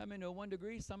 How many know 1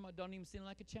 degree? Some don't even seem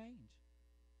like a change.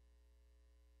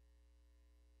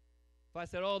 If I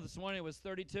said, oh, this morning it was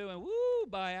 32, and woo,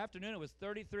 by afternoon it was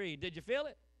 33. Did you feel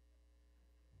it?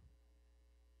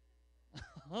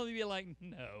 I'll be like,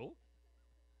 no.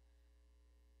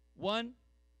 1,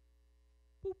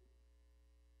 boop.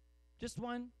 Just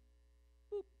 1,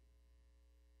 boop.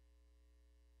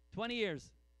 20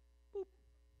 years, boop.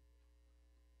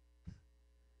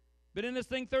 Been in this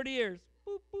thing 30 years,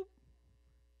 boop, boop.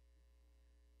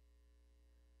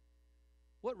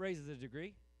 What raises a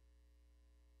degree?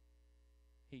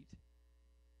 Heat.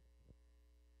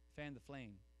 Fan the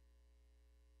flame.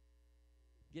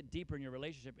 Get deeper in your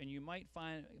relationship, and you might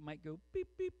find it might go beep,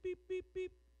 beep, beep, beep,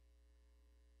 beep.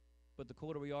 But the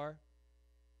colder we are,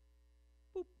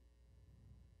 boop.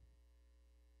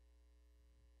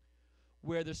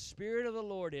 Where the Spirit of the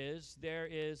Lord is, there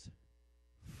is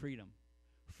freedom.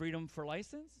 Freedom for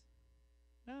license?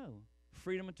 No.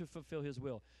 Freedom to fulfill his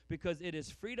will. Because it is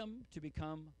freedom to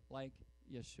become like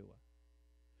Yeshua.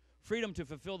 Freedom to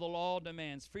fulfill the law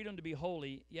demands. Freedom to be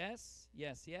holy. Yes,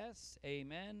 yes, yes.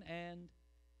 Amen and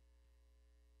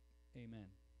amen.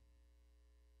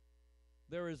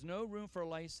 There is no room for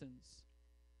license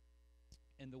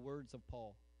in the words of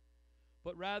Paul.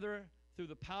 But rather, through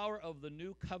the power of the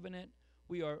new covenant,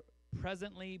 we are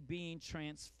presently being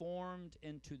transformed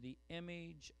into the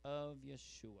image of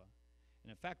Yeshua.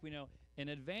 And in fact, we know in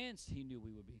advance he knew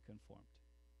we would be conformed.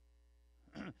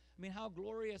 I mean, how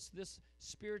glorious this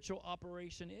spiritual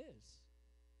operation is.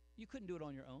 You couldn't do it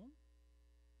on your own,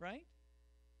 right?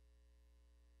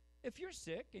 If you're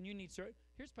sick and you need surgery,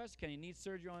 here's Pastor Kenny, needs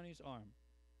surgery on his arm.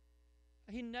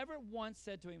 He never once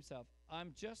said to himself,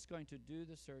 I'm just going to do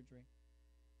the surgery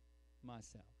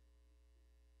myself.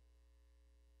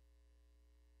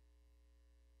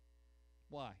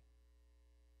 Why?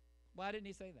 Why didn't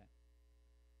he say that?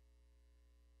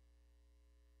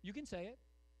 You can say it.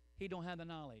 He don't have the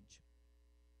knowledge.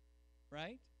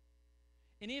 Right?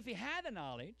 And if he had the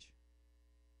knowledge,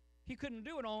 he couldn't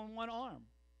do it on one arm.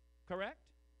 Correct?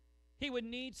 He would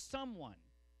need someone.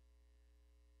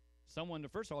 Someone to,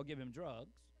 first of all, give him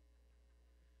drugs.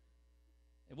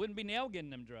 It wouldn't be Nell getting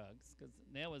them drugs, because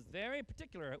Nell was very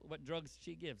particular what drugs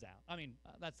she gives out. I mean,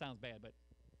 that sounds bad, but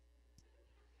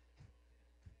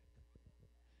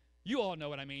you all know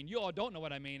what I mean. You all don't know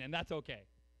what I mean, and that's okay.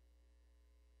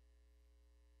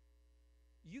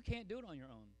 You can't do it on your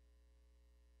own.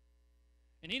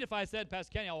 And even if I said,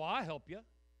 Pastor Kenny, oh, I'll help you.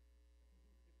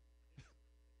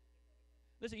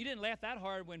 Listen, you didn't laugh that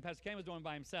hard when Pastor Kenny was doing it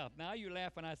by himself. Now you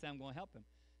laugh when I say I'm going to help him.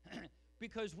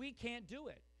 Because we can't do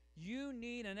it. You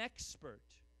need an expert.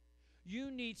 You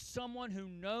need someone who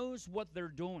knows what they're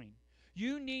doing.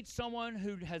 You need someone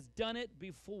who has done it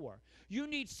before. You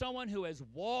need someone who has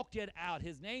walked it out.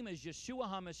 His name is Yeshua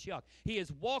HaMashiach. He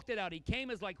has walked it out. He came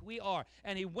as like we are,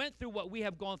 and he went through what we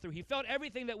have gone through. He felt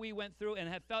everything that we went through and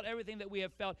have felt everything that we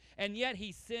have felt, and yet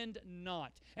he sinned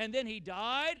not. And then he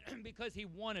died because he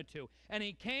wanted to. And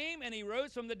he came and he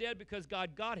rose from the dead because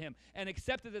God got him and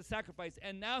accepted the sacrifice.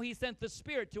 And now he sent the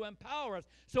Spirit to empower us.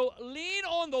 So lean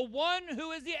on the one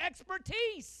who is the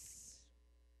expertise.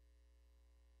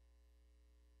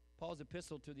 Paul's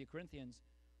epistle to the Corinthians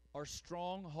are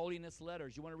strong holiness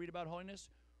letters. You want to read about holiness?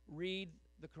 Read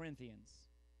the Corinthians.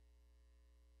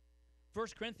 1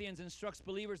 Corinthians instructs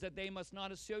believers that they must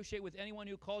not associate with anyone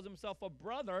who calls himself a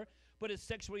brother, but is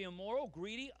sexually immoral,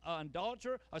 greedy, an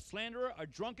idolater, a slanderer, a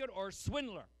drunkard, or a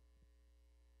swindler.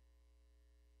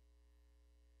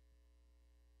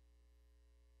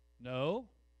 No.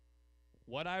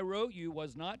 What I wrote you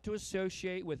was not to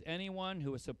associate with anyone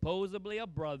who is supposedly a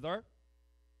brother,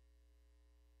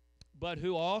 but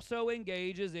who also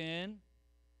engages in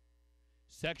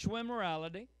sexual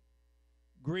immorality,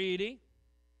 greedy.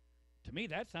 To me,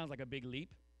 that sounds like a big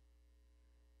leap.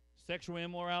 Sexual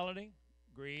immorality,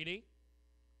 greedy,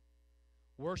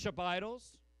 worship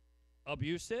idols,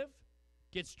 abusive,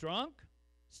 gets drunk,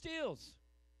 steals.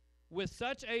 With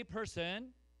such a person,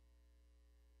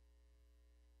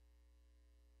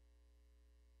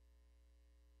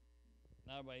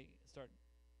 now everybody start.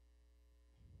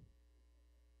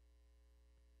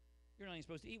 You're not even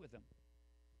supposed to eat with them.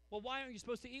 Well, why aren't you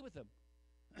supposed to eat with them?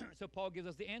 So Paul gives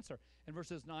us the answer in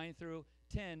verses 9 through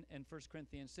 10 in 1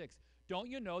 Corinthians 6. Don't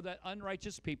you know that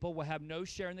unrighteous people will have no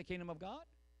share in the kingdom of God?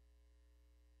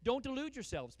 Don't delude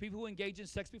yourselves. People who engage in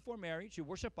sex before marriage, who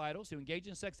worship idols, who engage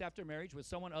in sex after marriage with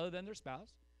someone other than their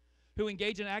spouse, who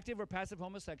engage in active or passive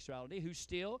homosexuality, who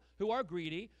steal, who are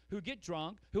greedy, who get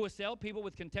drunk, who assail people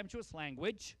with contemptuous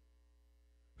language,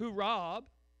 who rob.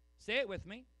 Say it with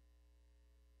me.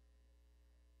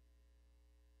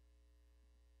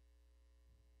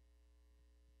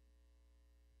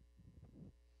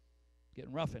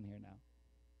 Getting rough in here now.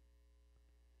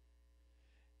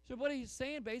 So what he's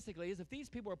saying basically is if these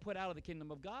people are put out of the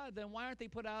kingdom of God, then why aren't they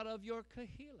put out of your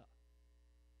kahila?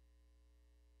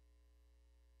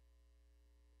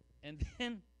 And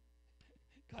then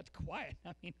God's quiet.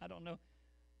 I mean, I don't know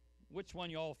which one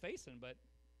you're all facing, but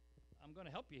I'm going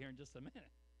to help you here in just a minute.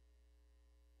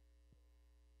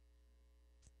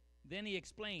 Then he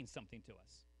explains something to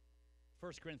us.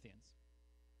 1 Corinthians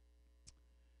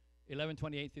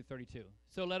 11:28 through 32.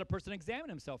 So let a person examine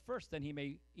himself first, then he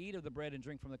may eat of the bread and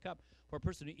drink from the cup. For a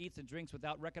person who eats and drinks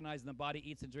without recognizing the body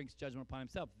eats and drinks judgment upon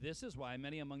himself. This is why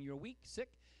many among you are weak, sick,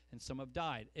 and some have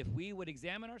died. If we would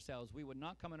examine ourselves, we would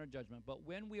not come under judgment. But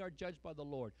when we are judged by the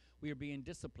Lord, we are being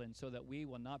disciplined so that we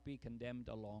will not be condemned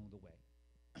along the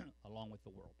way, along with the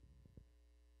world.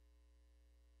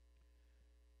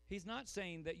 He's not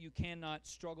saying that you cannot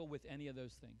struggle with any of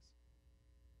those things.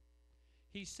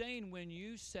 He's saying when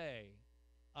you say,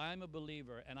 I'm a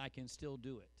believer and I can still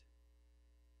do it,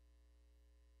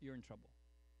 you're in trouble.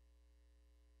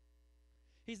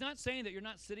 He's not saying that you're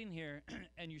not sitting here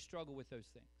and you struggle with those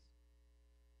things.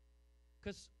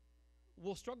 Because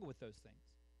we'll struggle with those things.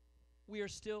 We are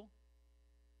still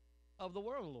of the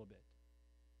world a little bit.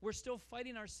 We're still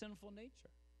fighting our sinful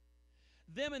nature.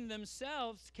 Them in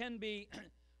themselves can be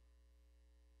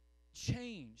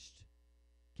changed,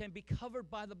 can be covered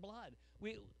by the blood.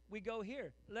 We go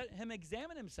here, let him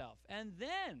examine himself. And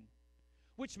then,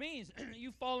 which means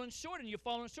you've fallen short and you've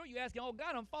fallen short. You ask, oh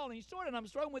God, I'm falling short and I'm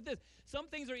struggling with this. Some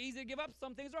things are easy to give up.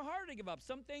 Some things are hard to give up.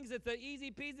 Some things it's an easy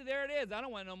peasy, there it is. I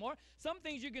don't want no more. Some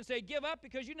things you can say give up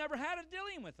because you never had a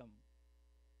dealing with them.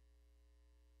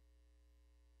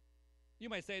 You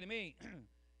might say to me,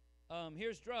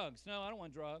 here's drugs. No, I don't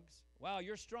want drugs. Wow,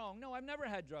 you're strong. No, I've never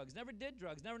had drugs. Never did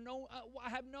drugs. I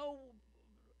have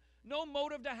no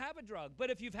motive to have a drug.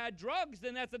 But if you've had drugs,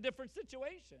 then that's a different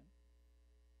situation.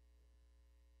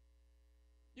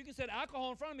 You can set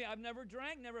alcohol in front of me. I've never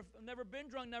drank, never been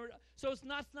drunk, so it's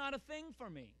not a thing for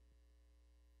me.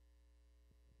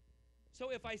 So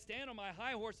if I stand on my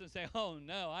high horse and say, oh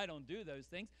no, I don't do those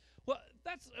things, well,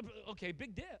 that's okay,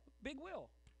 big will.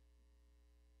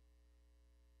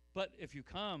 But if you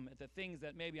come at the things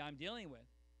that maybe I'm dealing with,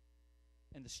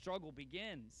 and the struggle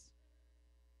begins.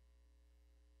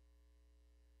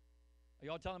 Are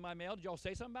y'all telling my mail? Did y'all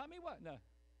say something about me? What? No.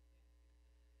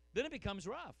 Then it becomes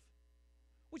rough.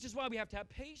 Which is why we have to have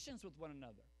patience with one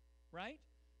another, right?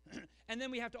 And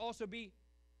then we have to also be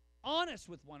honest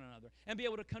with one another and be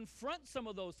able to confront some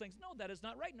of those things. No, that is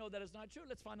not right. No, that is not true.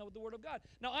 Let's find out with the Word of God.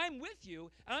 Now, I'm with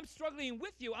you, and I'm struggling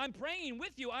with you. I'm praying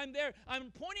with you. I'm there.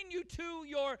 I'm pointing you to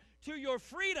your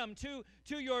freedom, to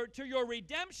your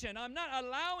redemption. I'm not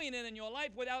allowing it in your life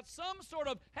without some sort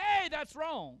of, hey, that's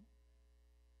wrong.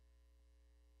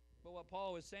 But what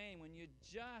Paul was saying, when you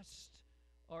just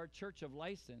are a church of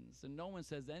license and no one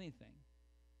says anything.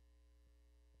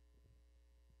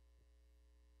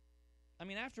 I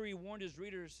mean, after he warned his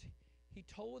readers, he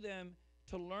told them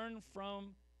to learn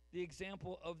from the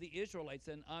example of the Israelites.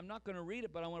 And I'm not going to read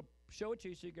it, but I want to show it to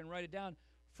you so you can write it down.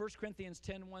 1 Corinthians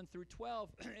 10, 1 through 12.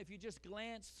 If you just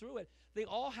glance through it, they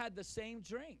all had the same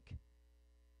drink.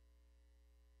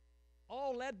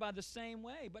 All led by the same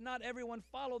way, but not everyone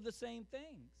followed the same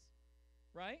things.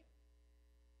 Right?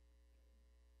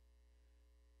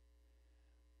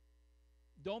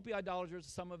 Don't be idolaters.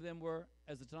 Some of them were,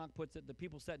 as the Tanakh puts it, the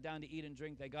people sat down to eat and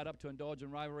drink. They got up to indulge in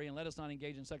rivalry, and let us not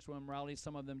engage in sexual immorality.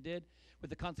 Some of them did,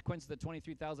 with the consequences that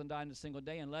 23,000 died in a single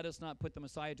day. And let us not put the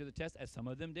Messiah to the test, as some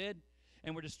of them did,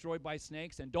 and were destroyed by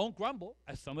snakes. And don't grumble,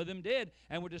 as some of them did,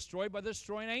 and were destroyed by the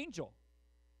destroying angel.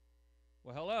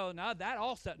 Well, hello, now that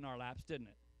all sat in our laps, didn't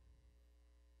it?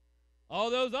 All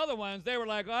those other ones, they were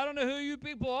like, I don't know who you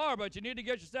people are, but you need to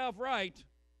get yourself right.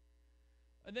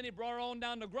 And then he brought on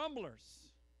down to grumblers.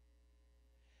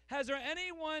 Has there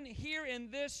anyone here in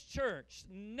this church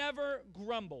never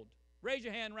grumbled? Raise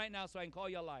your hand right now so I can call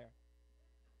you a liar.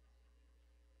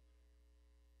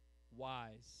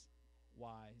 Wise.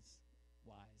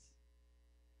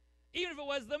 Even if it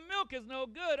was the milk is no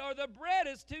good or the bread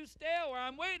is too stale or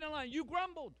I'm waiting in line, you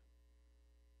grumbled.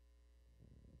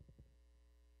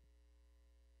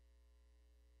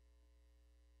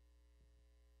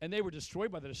 And they were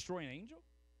destroyed by the destroying angel?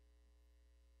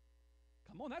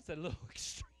 Come on, that's a little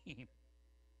extreme.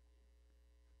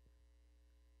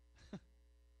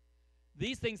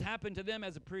 These things happened to them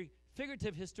as a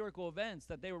prefigurative historical events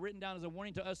that they were written down as a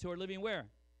warning to us who are living where?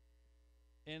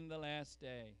 In the last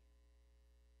day.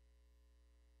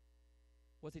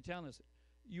 What's he telling us?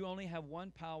 You only have one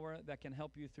power that can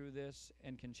help you through this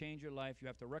and can change your life. You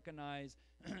have to recognize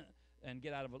and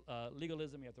get out of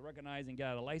legalism. You have to recognize and get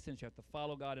out of license. You have to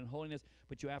follow God in holiness.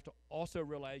 But you have to also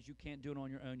realize you can't do it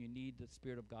on your own. You need the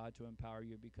Spirit of God to empower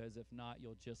you, because if not,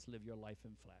 you'll just live your life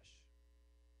in flesh.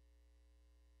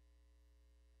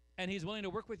 And he's willing to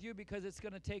work with you because it's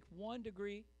going to take 1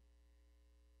 degree.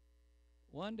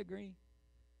 1 degree.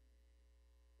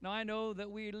 Now, I know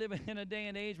that we live in a day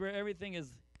and age where everything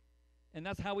is, and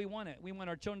that's how we want it. We want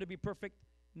our children to be perfect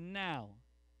now,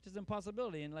 which is an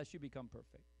impossibility unless you become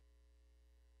perfect.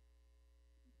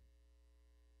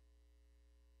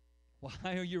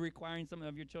 Why are you requiring some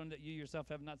of your children that you yourself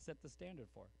have not set the standard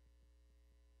for?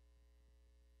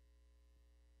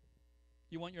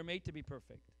 You want your mate to be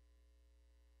perfect.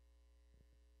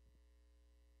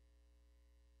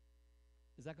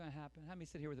 Is that going to happen? How many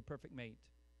sit here with a perfect mate?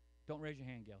 Don't raise your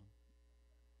hand, Gil.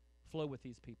 Flow with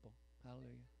these people.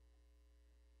 Hallelujah.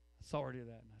 I saw her do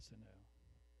that, and I said no.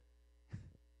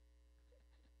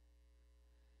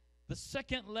 The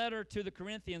second letter to the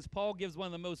Corinthians, Paul gives one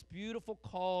of the most beautiful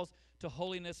calls to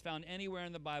holiness found anywhere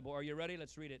in the Bible. Are you ready?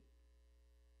 Let's read it.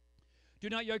 Do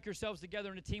not yoke yourselves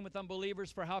together in a team with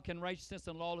unbelievers, for how can righteousness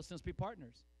and lawlessness be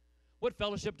partners? What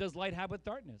fellowship does light have with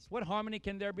darkness? What harmony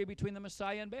can there be between the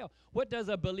Messiah and Baal? What does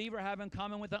a believer have in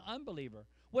common with an unbeliever?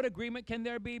 What agreement can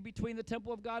there be between the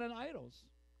temple of God and idols?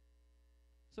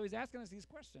 So he's asking us these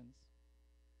questions.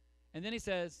 And then he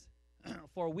says,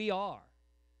 for we are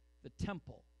the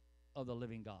temple of the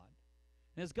living God.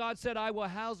 And as God said, I will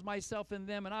house myself in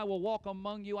them, and I will walk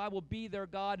among you. I will be their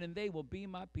God, and they will be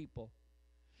my people.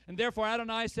 And therefore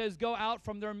Adonai says, go out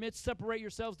from their midst, separate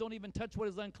yourselves, don't even touch what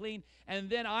is unclean, and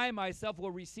then I myself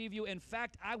will receive you. In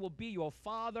fact, I will be your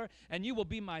father, and you will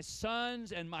be my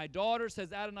sons and my daughters,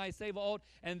 says Adonai Sevaot.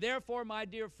 And therefore, my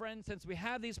dear friends, since we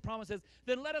have these promises,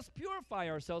 then let us purify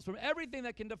ourselves from everything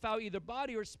that can defile either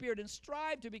body or spirit, and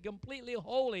strive to be completely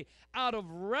holy out of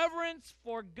reverence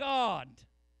for God.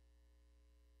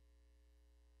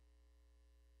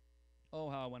 Oh,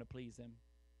 how I want to please him.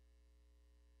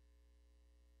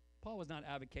 Paul was not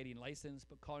advocating license,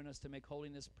 but calling us to make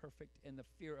holiness perfect in the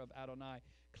fear of Adonai,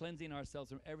 cleansing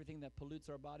ourselves from everything that pollutes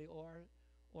our body or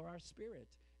our spirit.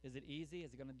 Is it easy?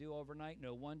 Is it going to do overnight?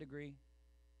 No, 1 degree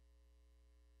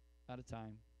at a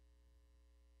time.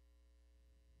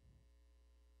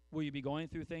 Will you be going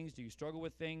through things? Do you struggle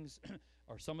with things?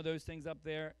 Are some of those things up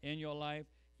there in your life?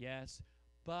 Yes,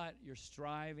 but you're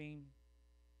striving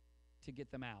to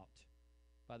get them out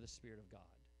by the Spirit of God.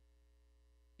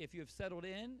 If you have settled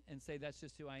in and say, that's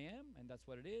just who I am, and that's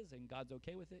what it is, and God's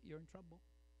okay with it, you're in trouble.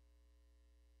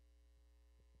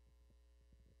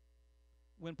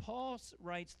 When Paul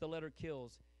writes the letter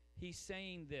kills, he's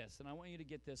saying this, and I want you to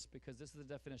get this because this is the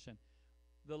definition.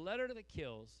 The letter that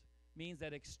kills means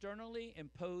that externally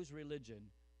imposed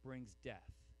religion brings death,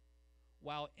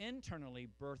 while internally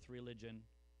birthed religion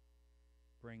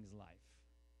brings life.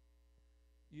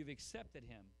 You've accepted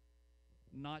him,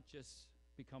 not just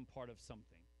become part of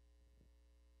something.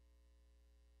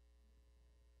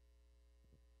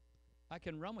 I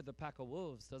can run with a pack of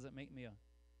wolves. Doesn't make me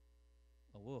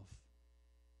a wolf.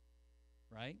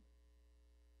 Right?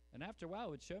 And after a while, it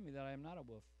would show me that I am not a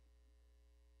wolf.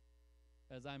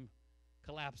 As I'm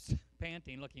collapsed,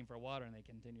 panting, looking for water, and they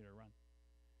continue to run.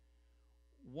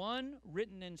 One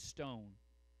written in stone,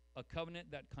 a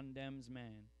covenant that condemns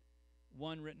man.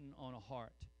 One written on a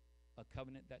heart, a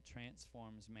covenant that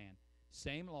transforms man.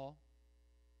 Same law,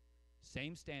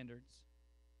 same standards,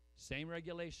 same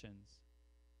regulations.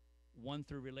 One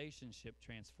through relationship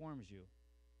transforms you.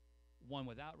 One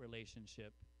without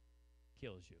relationship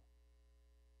kills you.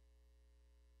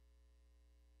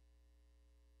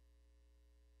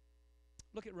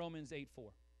 Look at Romans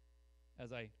 8:4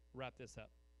 as I wrap this up.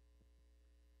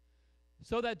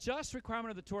 So that just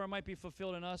requirement of the Torah might be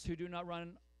fulfilled in us who do not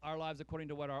run our lives according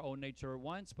to what our own nature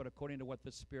wants, but according to what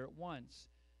the Spirit wants.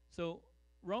 So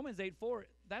Romans 8:4,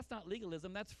 that's not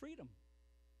legalism, that's freedom.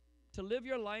 To live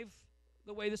your life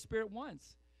the way the Spirit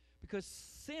wants. Because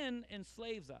sin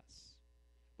enslaves us,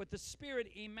 but the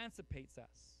Spirit emancipates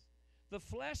us. The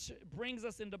flesh brings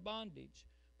us into bondage,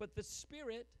 but the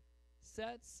Spirit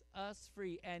sets us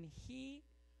free. And he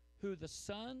who the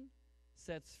Son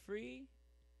sets free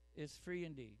is free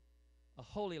indeed. A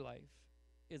holy life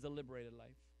is a liberated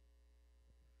life.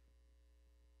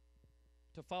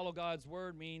 To follow God's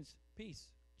word means peace,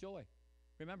 joy.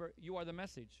 Remember, you are the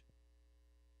message.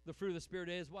 The fruit of the Spirit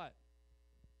is what?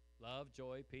 Love,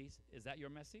 joy, peace. Is that your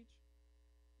message?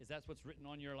 Is that what's written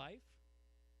on your life?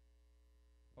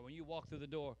 Or when you walk through the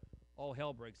door, all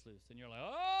hell breaks loose, and you're like,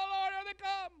 oh, Lord, here they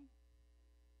come.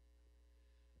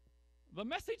 The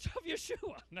message of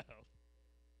Yeshua. No.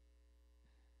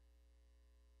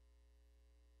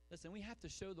 Listen, we have to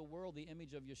show the world the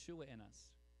image of Yeshua in us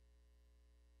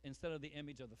instead of the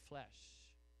image of the flesh.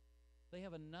 They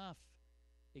have enough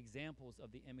examples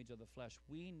of the image of the flesh.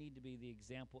 We need to be the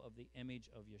example of the image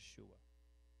of Yeshua.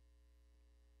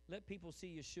 Let people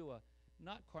see Yeshua,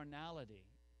 not carnality.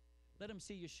 Let them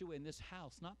see Yeshua in this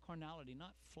house, not carnality,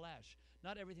 not flesh,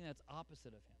 not everything that's opposite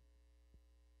of him.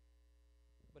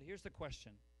 But here's the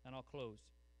question, and I'll close.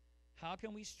 How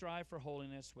can we strive for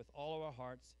holiness with all of our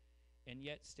hearts and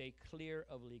yet stay clear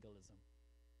of legalism?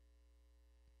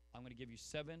 I'm going to give you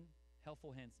 7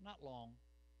 helpful hints, not long,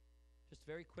 just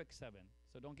very quick 7.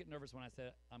 So don't get nervous when I say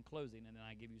I'm closing and then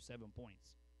I give you 7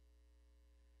 points.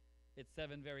 It's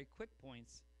 7 very quick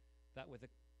points that with a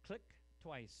click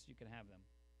twice you can have them.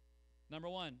 Number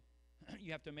 1,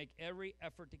 you have to make every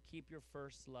effort to keep your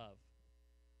first love.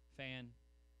 Fan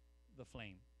the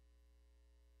flame.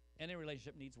 Any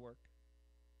relationship needs work,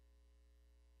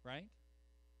 right?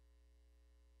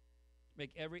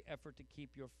 Make every effort to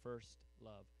keep your first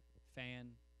love.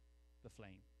 Fan the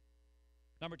flame.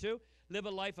 Number 2, live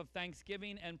a life of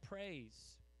thanksgiving and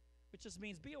praise, which just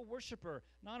means be a worshiper,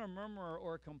 not a murmurer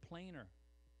or a complainer.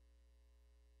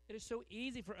 It is so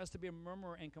easy for us to be a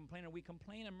murmurer and complainer. We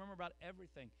complain and murmur about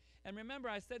everything. And remember,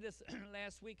 I said this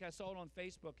last week. I saw it on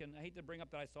Facebook, and I hate to bring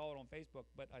up that I saw it on Facebook,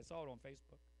 but I saw it on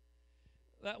Facebook.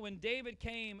 That when David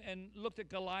came and looked at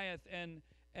Goliath and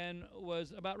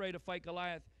was about ready to fight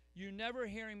Goliath, you never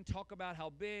hear him talk about how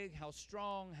big, how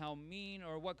strong, how mean,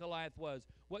 or what Goliath was.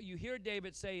 What you hear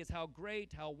David say is how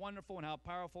great, how wonderful, and how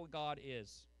powerful God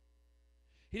is.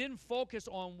 He didn't focus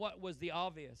on what was the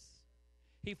obvious.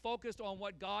 He focused on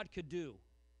what God could do.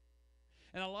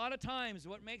 And a lot of times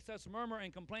what makes us murmur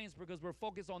and complain is because we're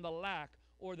focused on the lack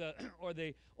or the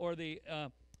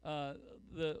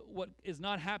what is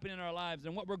not happening in our lives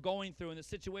and what we're going through in the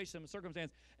situation and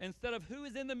circumstance instead of who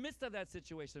is in the midst of that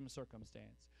situation and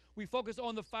circumstance. We focus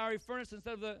on the fiery furnace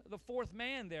instead of the fourth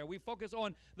man there. We focus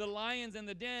on the lions in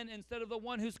the den instead of the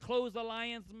one who's closed the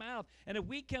lion's mouth. And if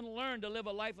we can learn to live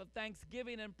a life of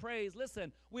thanksgiving and praise,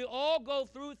 listen, we all go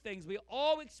through things. We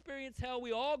all experience hell.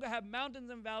 We all have mountains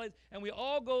and valleys, and we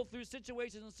all go through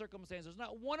situations and circumstances.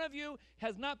 Not one of you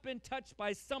has not been touched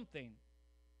by something.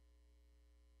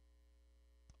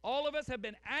 All of us have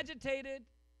been agitated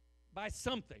by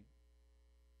something.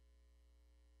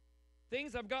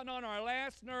 Things have gotten on our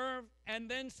last nerve and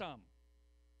then some.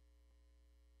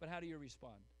 But how do you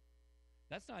respond?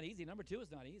 That's not easy. Number 2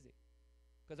 is not easy.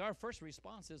 Because our first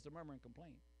response is to murmur and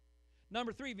complain.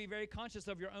 Number 3, be very conscious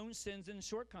of your own sins and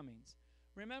shortcomings.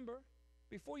 Remember,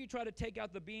 before you try to take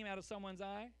out the beam out of someone's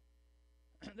eye,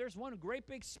 there's one great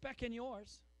big speck in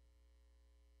yours.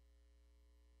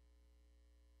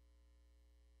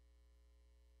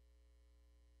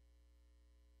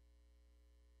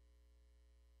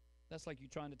 That's like you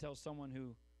trying to tell someone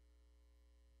who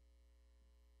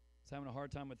is having a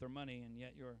hard time with their money, and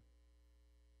yet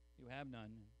you have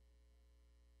none.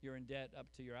 You're in debt up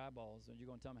to your eyeballs, and you're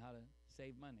going to tell them how to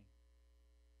save money.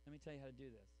 Let me tell you how to do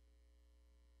this.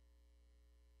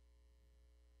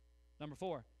 Number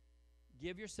 4,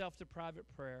 give yourself to private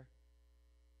prayer.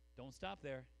 Don't stop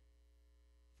there.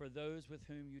 For those with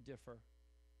whom you differ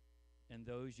and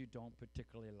those you don't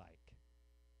particularly like.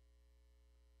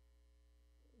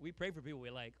 We pray for people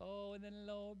we like. Oh, and then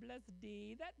Lord, bless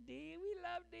thee, that thee, we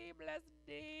love thee, bless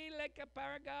thee, like a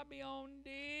paragon be on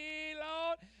thee,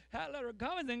 Lord. How let her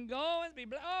comings and goings be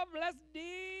blessed. Oh, bless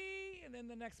thee. And then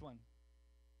the next one.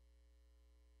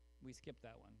 We skip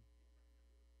that one.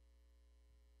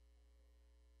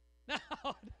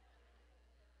 No.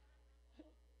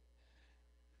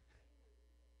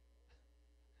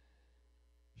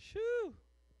 Shoo.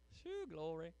 Shoo,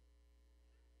 glory.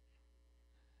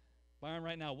 Byron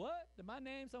right now, what? Did my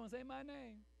name? Someone say my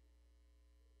name.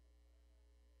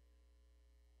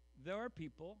 There are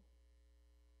people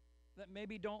that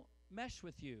maybe don't mesh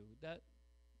with you, that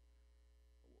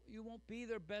you won't be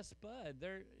their best bud.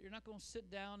 You're not going to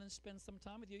sit down and spend some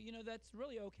time with you. You know, that's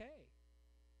really okay.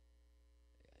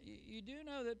 You do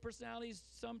know that personalities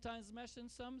sometimes mesh and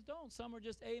some don't. Some are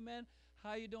just, amen,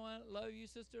 how you doing? Love you,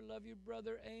 sister. Love you,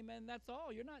 brother. Amen. That's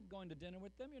all. You're not going to dinner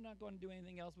with them. You're not going to do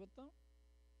anything else with them.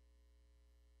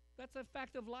 That's a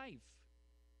fact of life,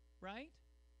 right?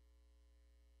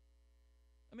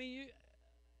 I mean,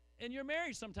 in your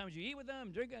marriage, sometimes you eat with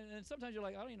them, drink, and sometimes you're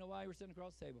like, I don't even know why we're sitting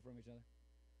across the table from each other.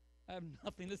 I have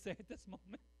nothing to say at this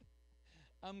moment.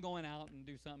 I'm going out and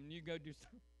do something. You go do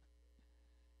something.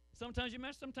 Sometimes you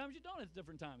mesh, sometimes you don't. It's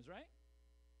different times, right?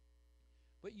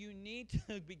 But you need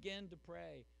to begin to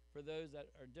pray for those that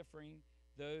are differing,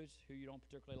 those who you don't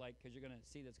particularly like, because you're going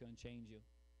to see that's going to change you.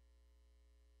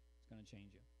 It's going to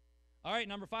change you. All right,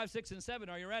 number 5, 6, and 7.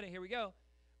 Are you ready? Here we go.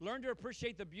 Learn to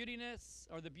appreciate the beautiness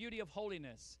or the beauty of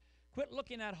holiness. Quit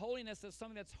looking at holiness as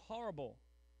something that's horrible.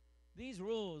 These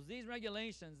rules, these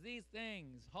regulations, these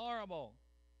things, horrible.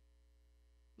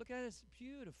 Look at it as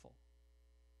beautiful.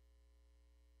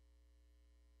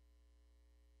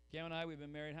 Cam and I, we've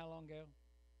been married how long ago?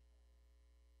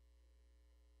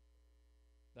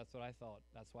 That's what I thought.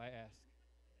 That's why I asked.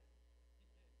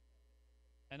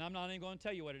 And I'm not even going to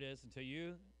tell you what it is until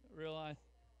you realize.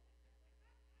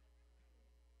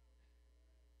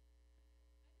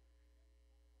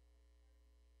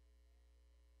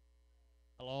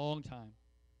 A long time.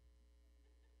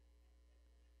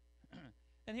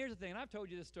 And here's the thing, and I've told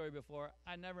you this story before.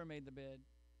 I never made the bed.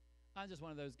 I'm just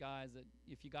one of those guys that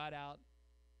if you got out,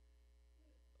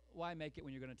 why make it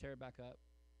when you're going to tear it back up?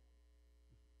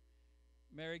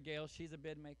 Mary Gail, she's a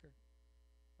bed maker,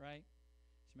 right?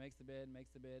 She makes the bed,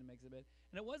 makes the bed, makes the bed.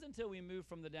 And it wasn't until we moved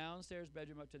from the downstairs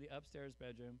bedroom up to the upstairs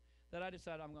bedroom that I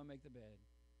decided I'm going to make the bed.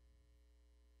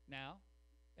 Now,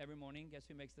 every morning, guess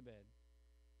who makes the bed?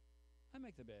 I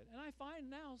make the bed. And I find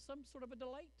now some sort of a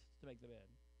delight to make the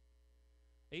bed.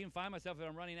 I even find myself if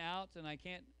I'm running out and I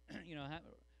can't,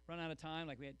 run out of time,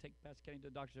 like we had to take Pastor Kenny to the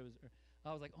doctor.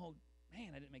 I was like, oh, man,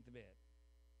 I didn't make the bed.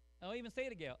 I'll even say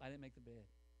to Gail, I didn't make the bed.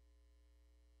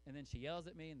 And then she yells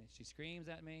at me, and then she screams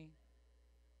at me.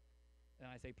 And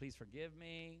I say, please forgive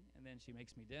me. And then she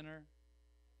makes me dinner.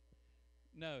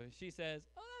 No, she says,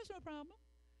 oh, that's no problem.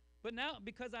 But now,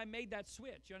 because I made that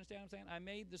switch, you understand what I'm saying? I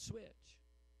made the switch.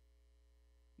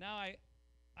 Now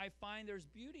I find there's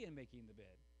beauty in making the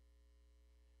bed.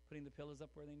 Putting the pillows up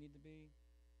where they need to be.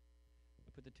 I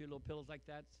put the 2 little pillows like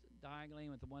that diagonally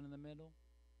with the one in the middle.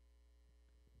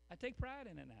 I take pride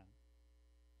in it now.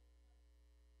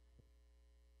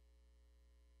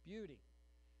 Beauty.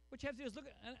 What you have to do is look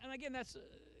at, and again, that's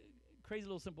a crazy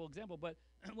little simple example, but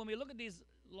when we look at these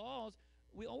laws,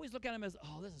 we always look at them as,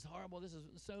 oh, this is horrible, this is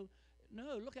so.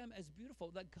 No, look at them as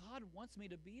beautiful, that God wants me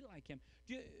to be like him.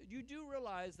 You do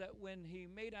realize that when he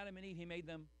made Adam and Eve, he made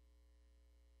them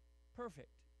perfect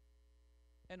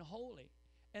and holy.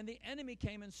 And the enemy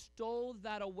came and stole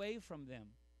that away from them.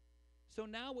 So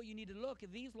now what you need to look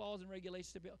at, these laws and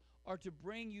regulations are to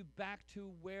bring you back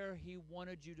to where he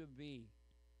wanted you to be.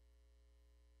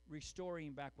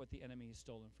 Restoring back what the enemy has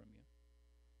stolen from you.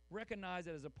 Recognize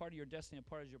it as a part of your destiny, a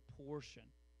part of your portion.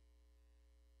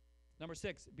 Number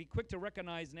 6, be quick to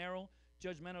recognize narrow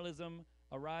judgmentalism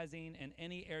arising in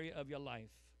any area of your life.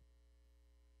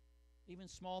 Even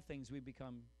small things, we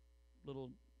become little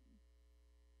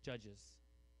judges.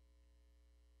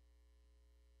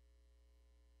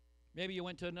 Maybe you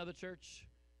went to another church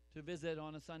to visit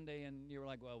on a Sunday and you were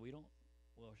like, well, we don't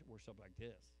worship like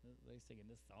this. They're singing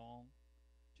this song.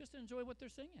 Just enjoy what they're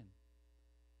singing.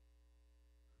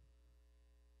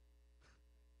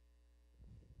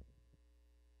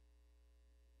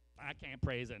 I can't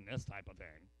praise in this type of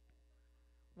thing.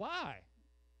 Why?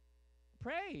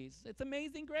 Praise. It's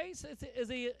amazing grace.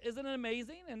 Isn't it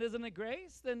amazing and isn't it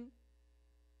grace? Then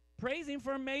praising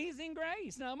for amazing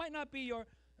grace. Now, it might not be your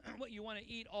what you want to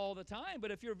eat all the time, but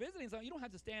if you're visiting something, you don't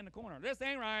have to stand in the corner. This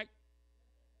ain't right.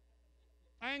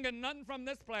 I ain't getting nothing from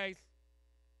this place.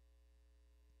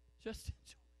 Just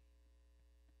enjoy.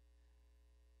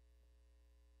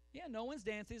 Yeah, no one's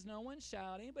dancing, no one's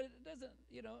shouting, but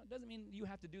it doesn't mean you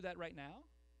have to do that right now.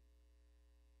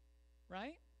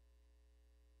 Right?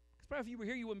 Because probably if you were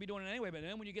here, you wouldn't be doing it anyway, but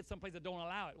then when you get someplace that don't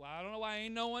allow it, well, I don't know why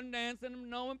ain't no one dancing,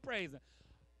 no one praising.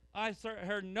 I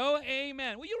heard no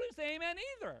amen. Well, you didn't say amen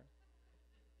either.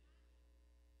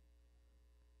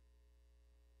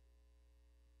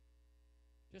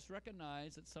 Just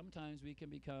recognize that sometimes we can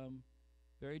become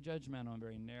very judgmental in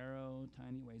very narrow,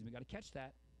 tiny ways. We got to catch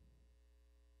that.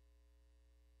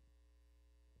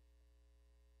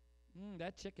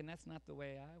 That chicken, that's not the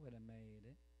way I would have made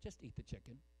it. Just eat the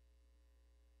chicken.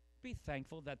 Be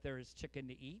thankful that there is chicken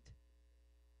to eat.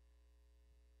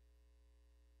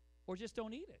 Or just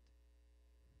don't eat it.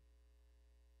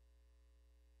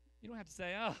 You don't have to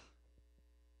say, oh,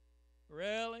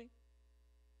 really?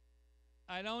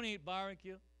 I don't eat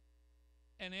barbecue.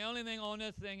 And the only thing on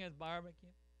this thing is barbecue.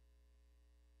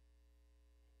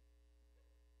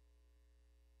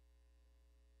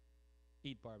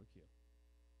 Eat barbecue.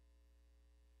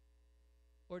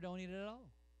 Or don't eat it at all.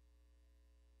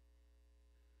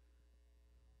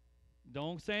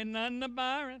 Don't say nothing to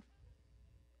Byron,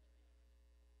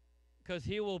 because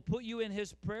he will put you in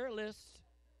his prayer list.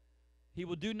 He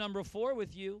will do number 4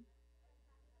 with you.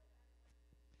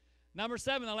 Number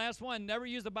 7, the last one, never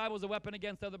use the Bible as a weapon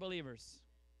against other believers.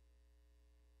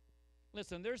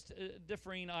 Listen, there's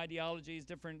differing ideologies,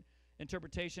 different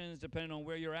interpretations, depending on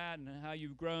where you're at and how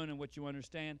you've grown and what you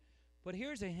understand. But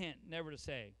here's a hint, never to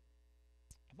say.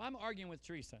 If I'm arguing with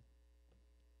Teresa,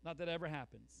 not that it ever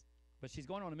happens, but she's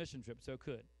going on a mission trip, so it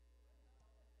could.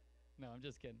 No, I'm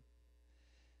just kidding.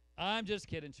 I'm just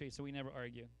kidding, Teresa. We never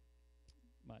argue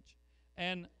much.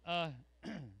 And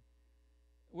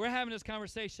we're having this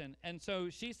conversation, and so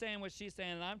she's saying what she's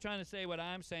saying, and I'm trying to say what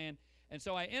I'm saying. And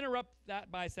so I interrupt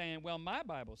that by saying, well, my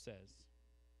Bible says.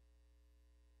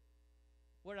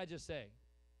 What did I just say?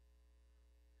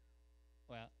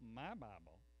 Well, my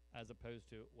Bible, as opposed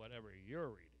to whatever you're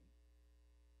reading.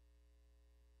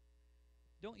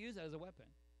 Don't use that as a weapon.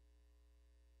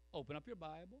 Open up your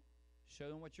Bible. Show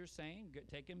them what you're saying.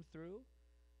 Take them through.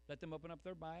 Let them open up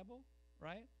their Bible,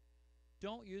 right?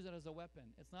 Don't use it as a weapon.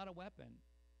 It's not a weapon.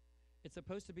 It's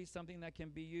supposed to be something that can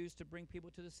be used to bring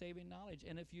people to the saving knowledge.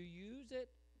 And if you use it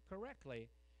correctly,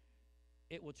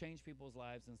 it will change people's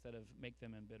lives instead of make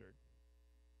them embittered.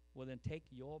 Well, then take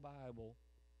your Bible.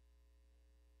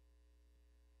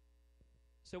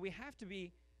 So we have to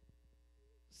be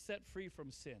set free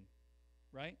from sin,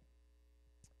 right?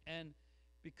 And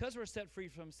because we're set free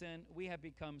from sin, we have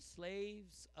become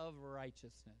slaves of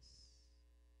righteousness.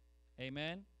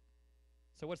 Amen?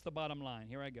 So what's the bottom line?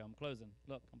 Here I go. I'm closing.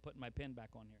 Look, I'm putting my pen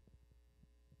back on here.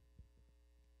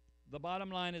 The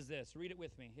bottom line is this. Read it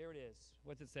with me. Here it is.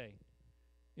 What's it say?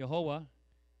 Yehovah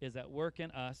is at work in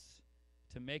us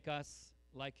to make us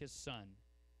like his son.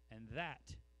 And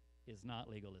that is not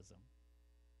legalism.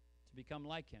 To become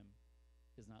like him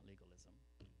is not legalism.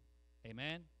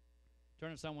 Amen?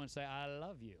 Turn to someone and say, I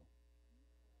love you.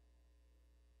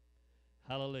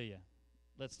 Hallelujah.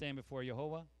 Let's stand before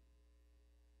Yehovah.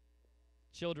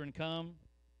 Children, come.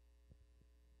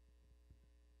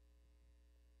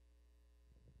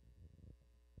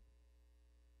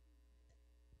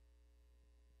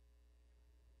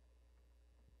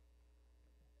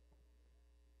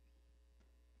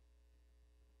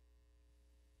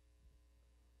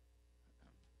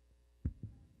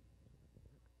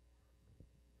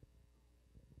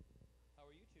 How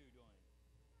are you two doing?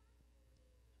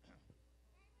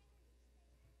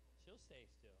 She'll stay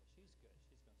still. She's good.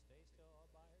 She's going to stay still all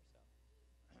by herself.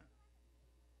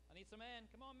 I need some men.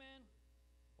 Come on, men.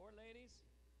 Or ladies.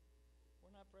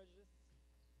 We're not prejudiced.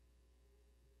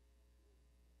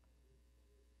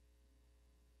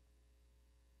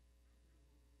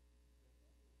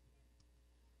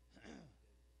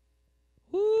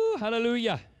 Woo,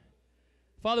 hallelujah.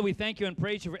 Father, we thank you and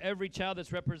praise you for every child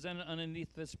that's represented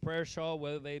underneath this prayer shawl,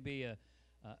 whether they be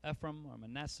Ephraim or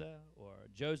Manasseh or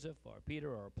Joseph or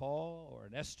Peter or Paul or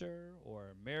Esther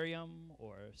or Miriam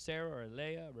or Sarah or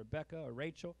Leah, Rebecca or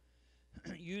Rachel.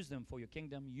 Use them for your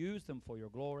kingdom. Use them for your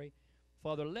glory.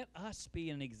 Father, let us be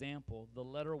an example, the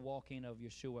letter walking of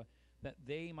Yeshua, that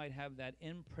they might have that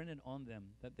imprinted on them,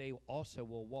 that they also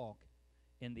will walk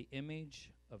in the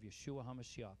image of Yeshua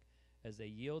HaMashiach as they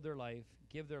yield their life,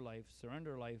 give their life,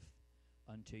 surrender life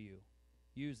unto you.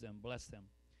 Use them, bless them.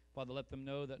 Father, let them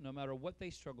know that no matter what they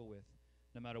struggle with,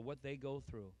 no matter what they go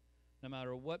through, no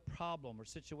matter what problem or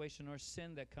situation or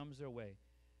sin that comes their way,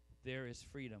 there is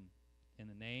freedom in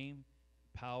the name and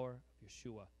power of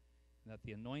Yeshua, and that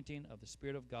the anointing of the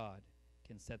Spirit of God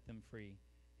can set them free.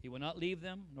 He will not leave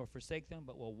them nor forsake them,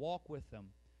 but will walk with them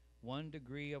one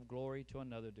degree of glory to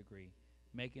another degree,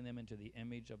 making them into the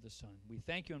image of the Son. We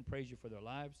thank you and praise you for their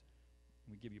lives.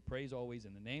 We give you praise always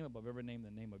in the name above every name,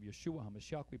 the name of Yeshua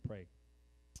HaMashiach, we pray.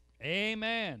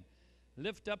 Amen.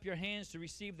 Lift up your hands to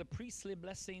receive the priestly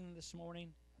blessing this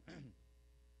morning.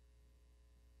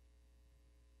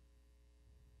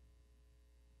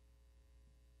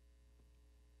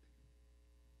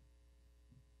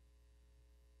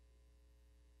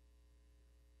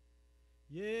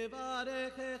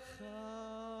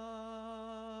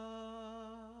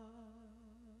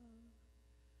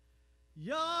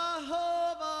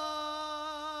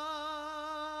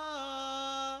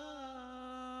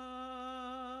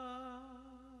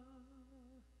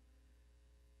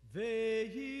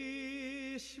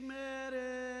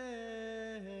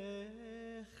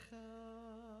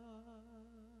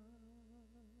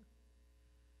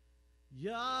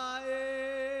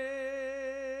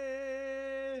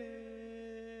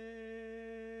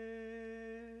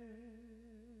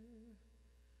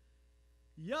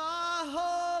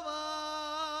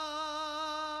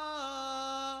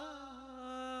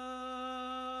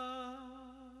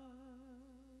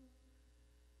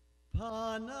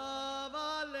 panav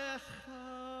alecha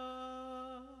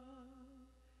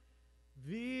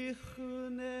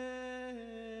vichunecha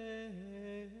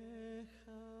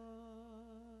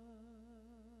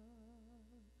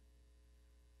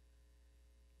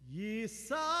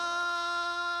Yisa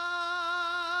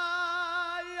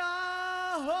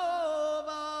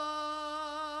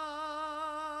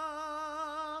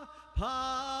Yehovah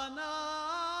panav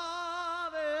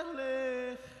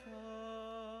elecha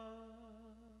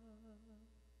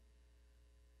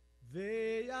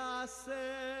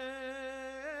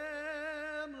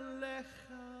veyasem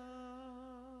lecha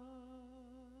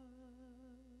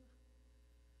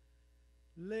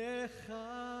lecha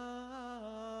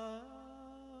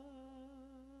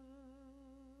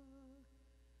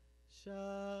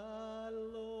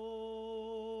Shalom.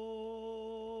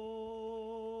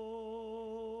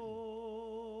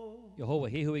 Yehovah,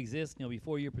 he who exists, kneel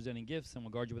before you, presenting gifts, and will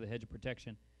guard you with a hedge of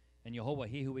protection. And Yehovah,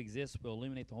 he who exists, will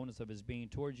illuminate the wholeness of his being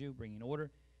towards you, bringing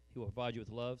order. He will provide you with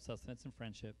love, sustenance, and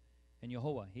friendship. And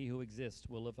Yehovah, he who exists,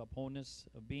 will lift up wholeness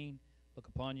of being, look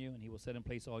upon you, and he will set in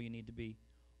place all you need to be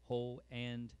whole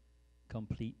and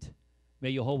complete.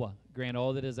 May Yehovah grant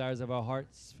all the desires of our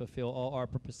hearts, fulfill all our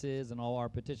purposes and all our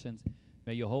petitions.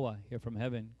 May Yehovah hear from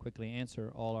heaven, quickly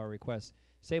answer all our requests.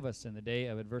 Save us in the day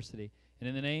of adversity. And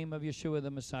in the name of Yeshua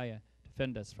the Messiah,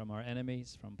 defend us from our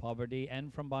enemies, from poverty,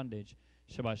 and from bondage.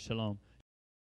 Shabbat Shalom.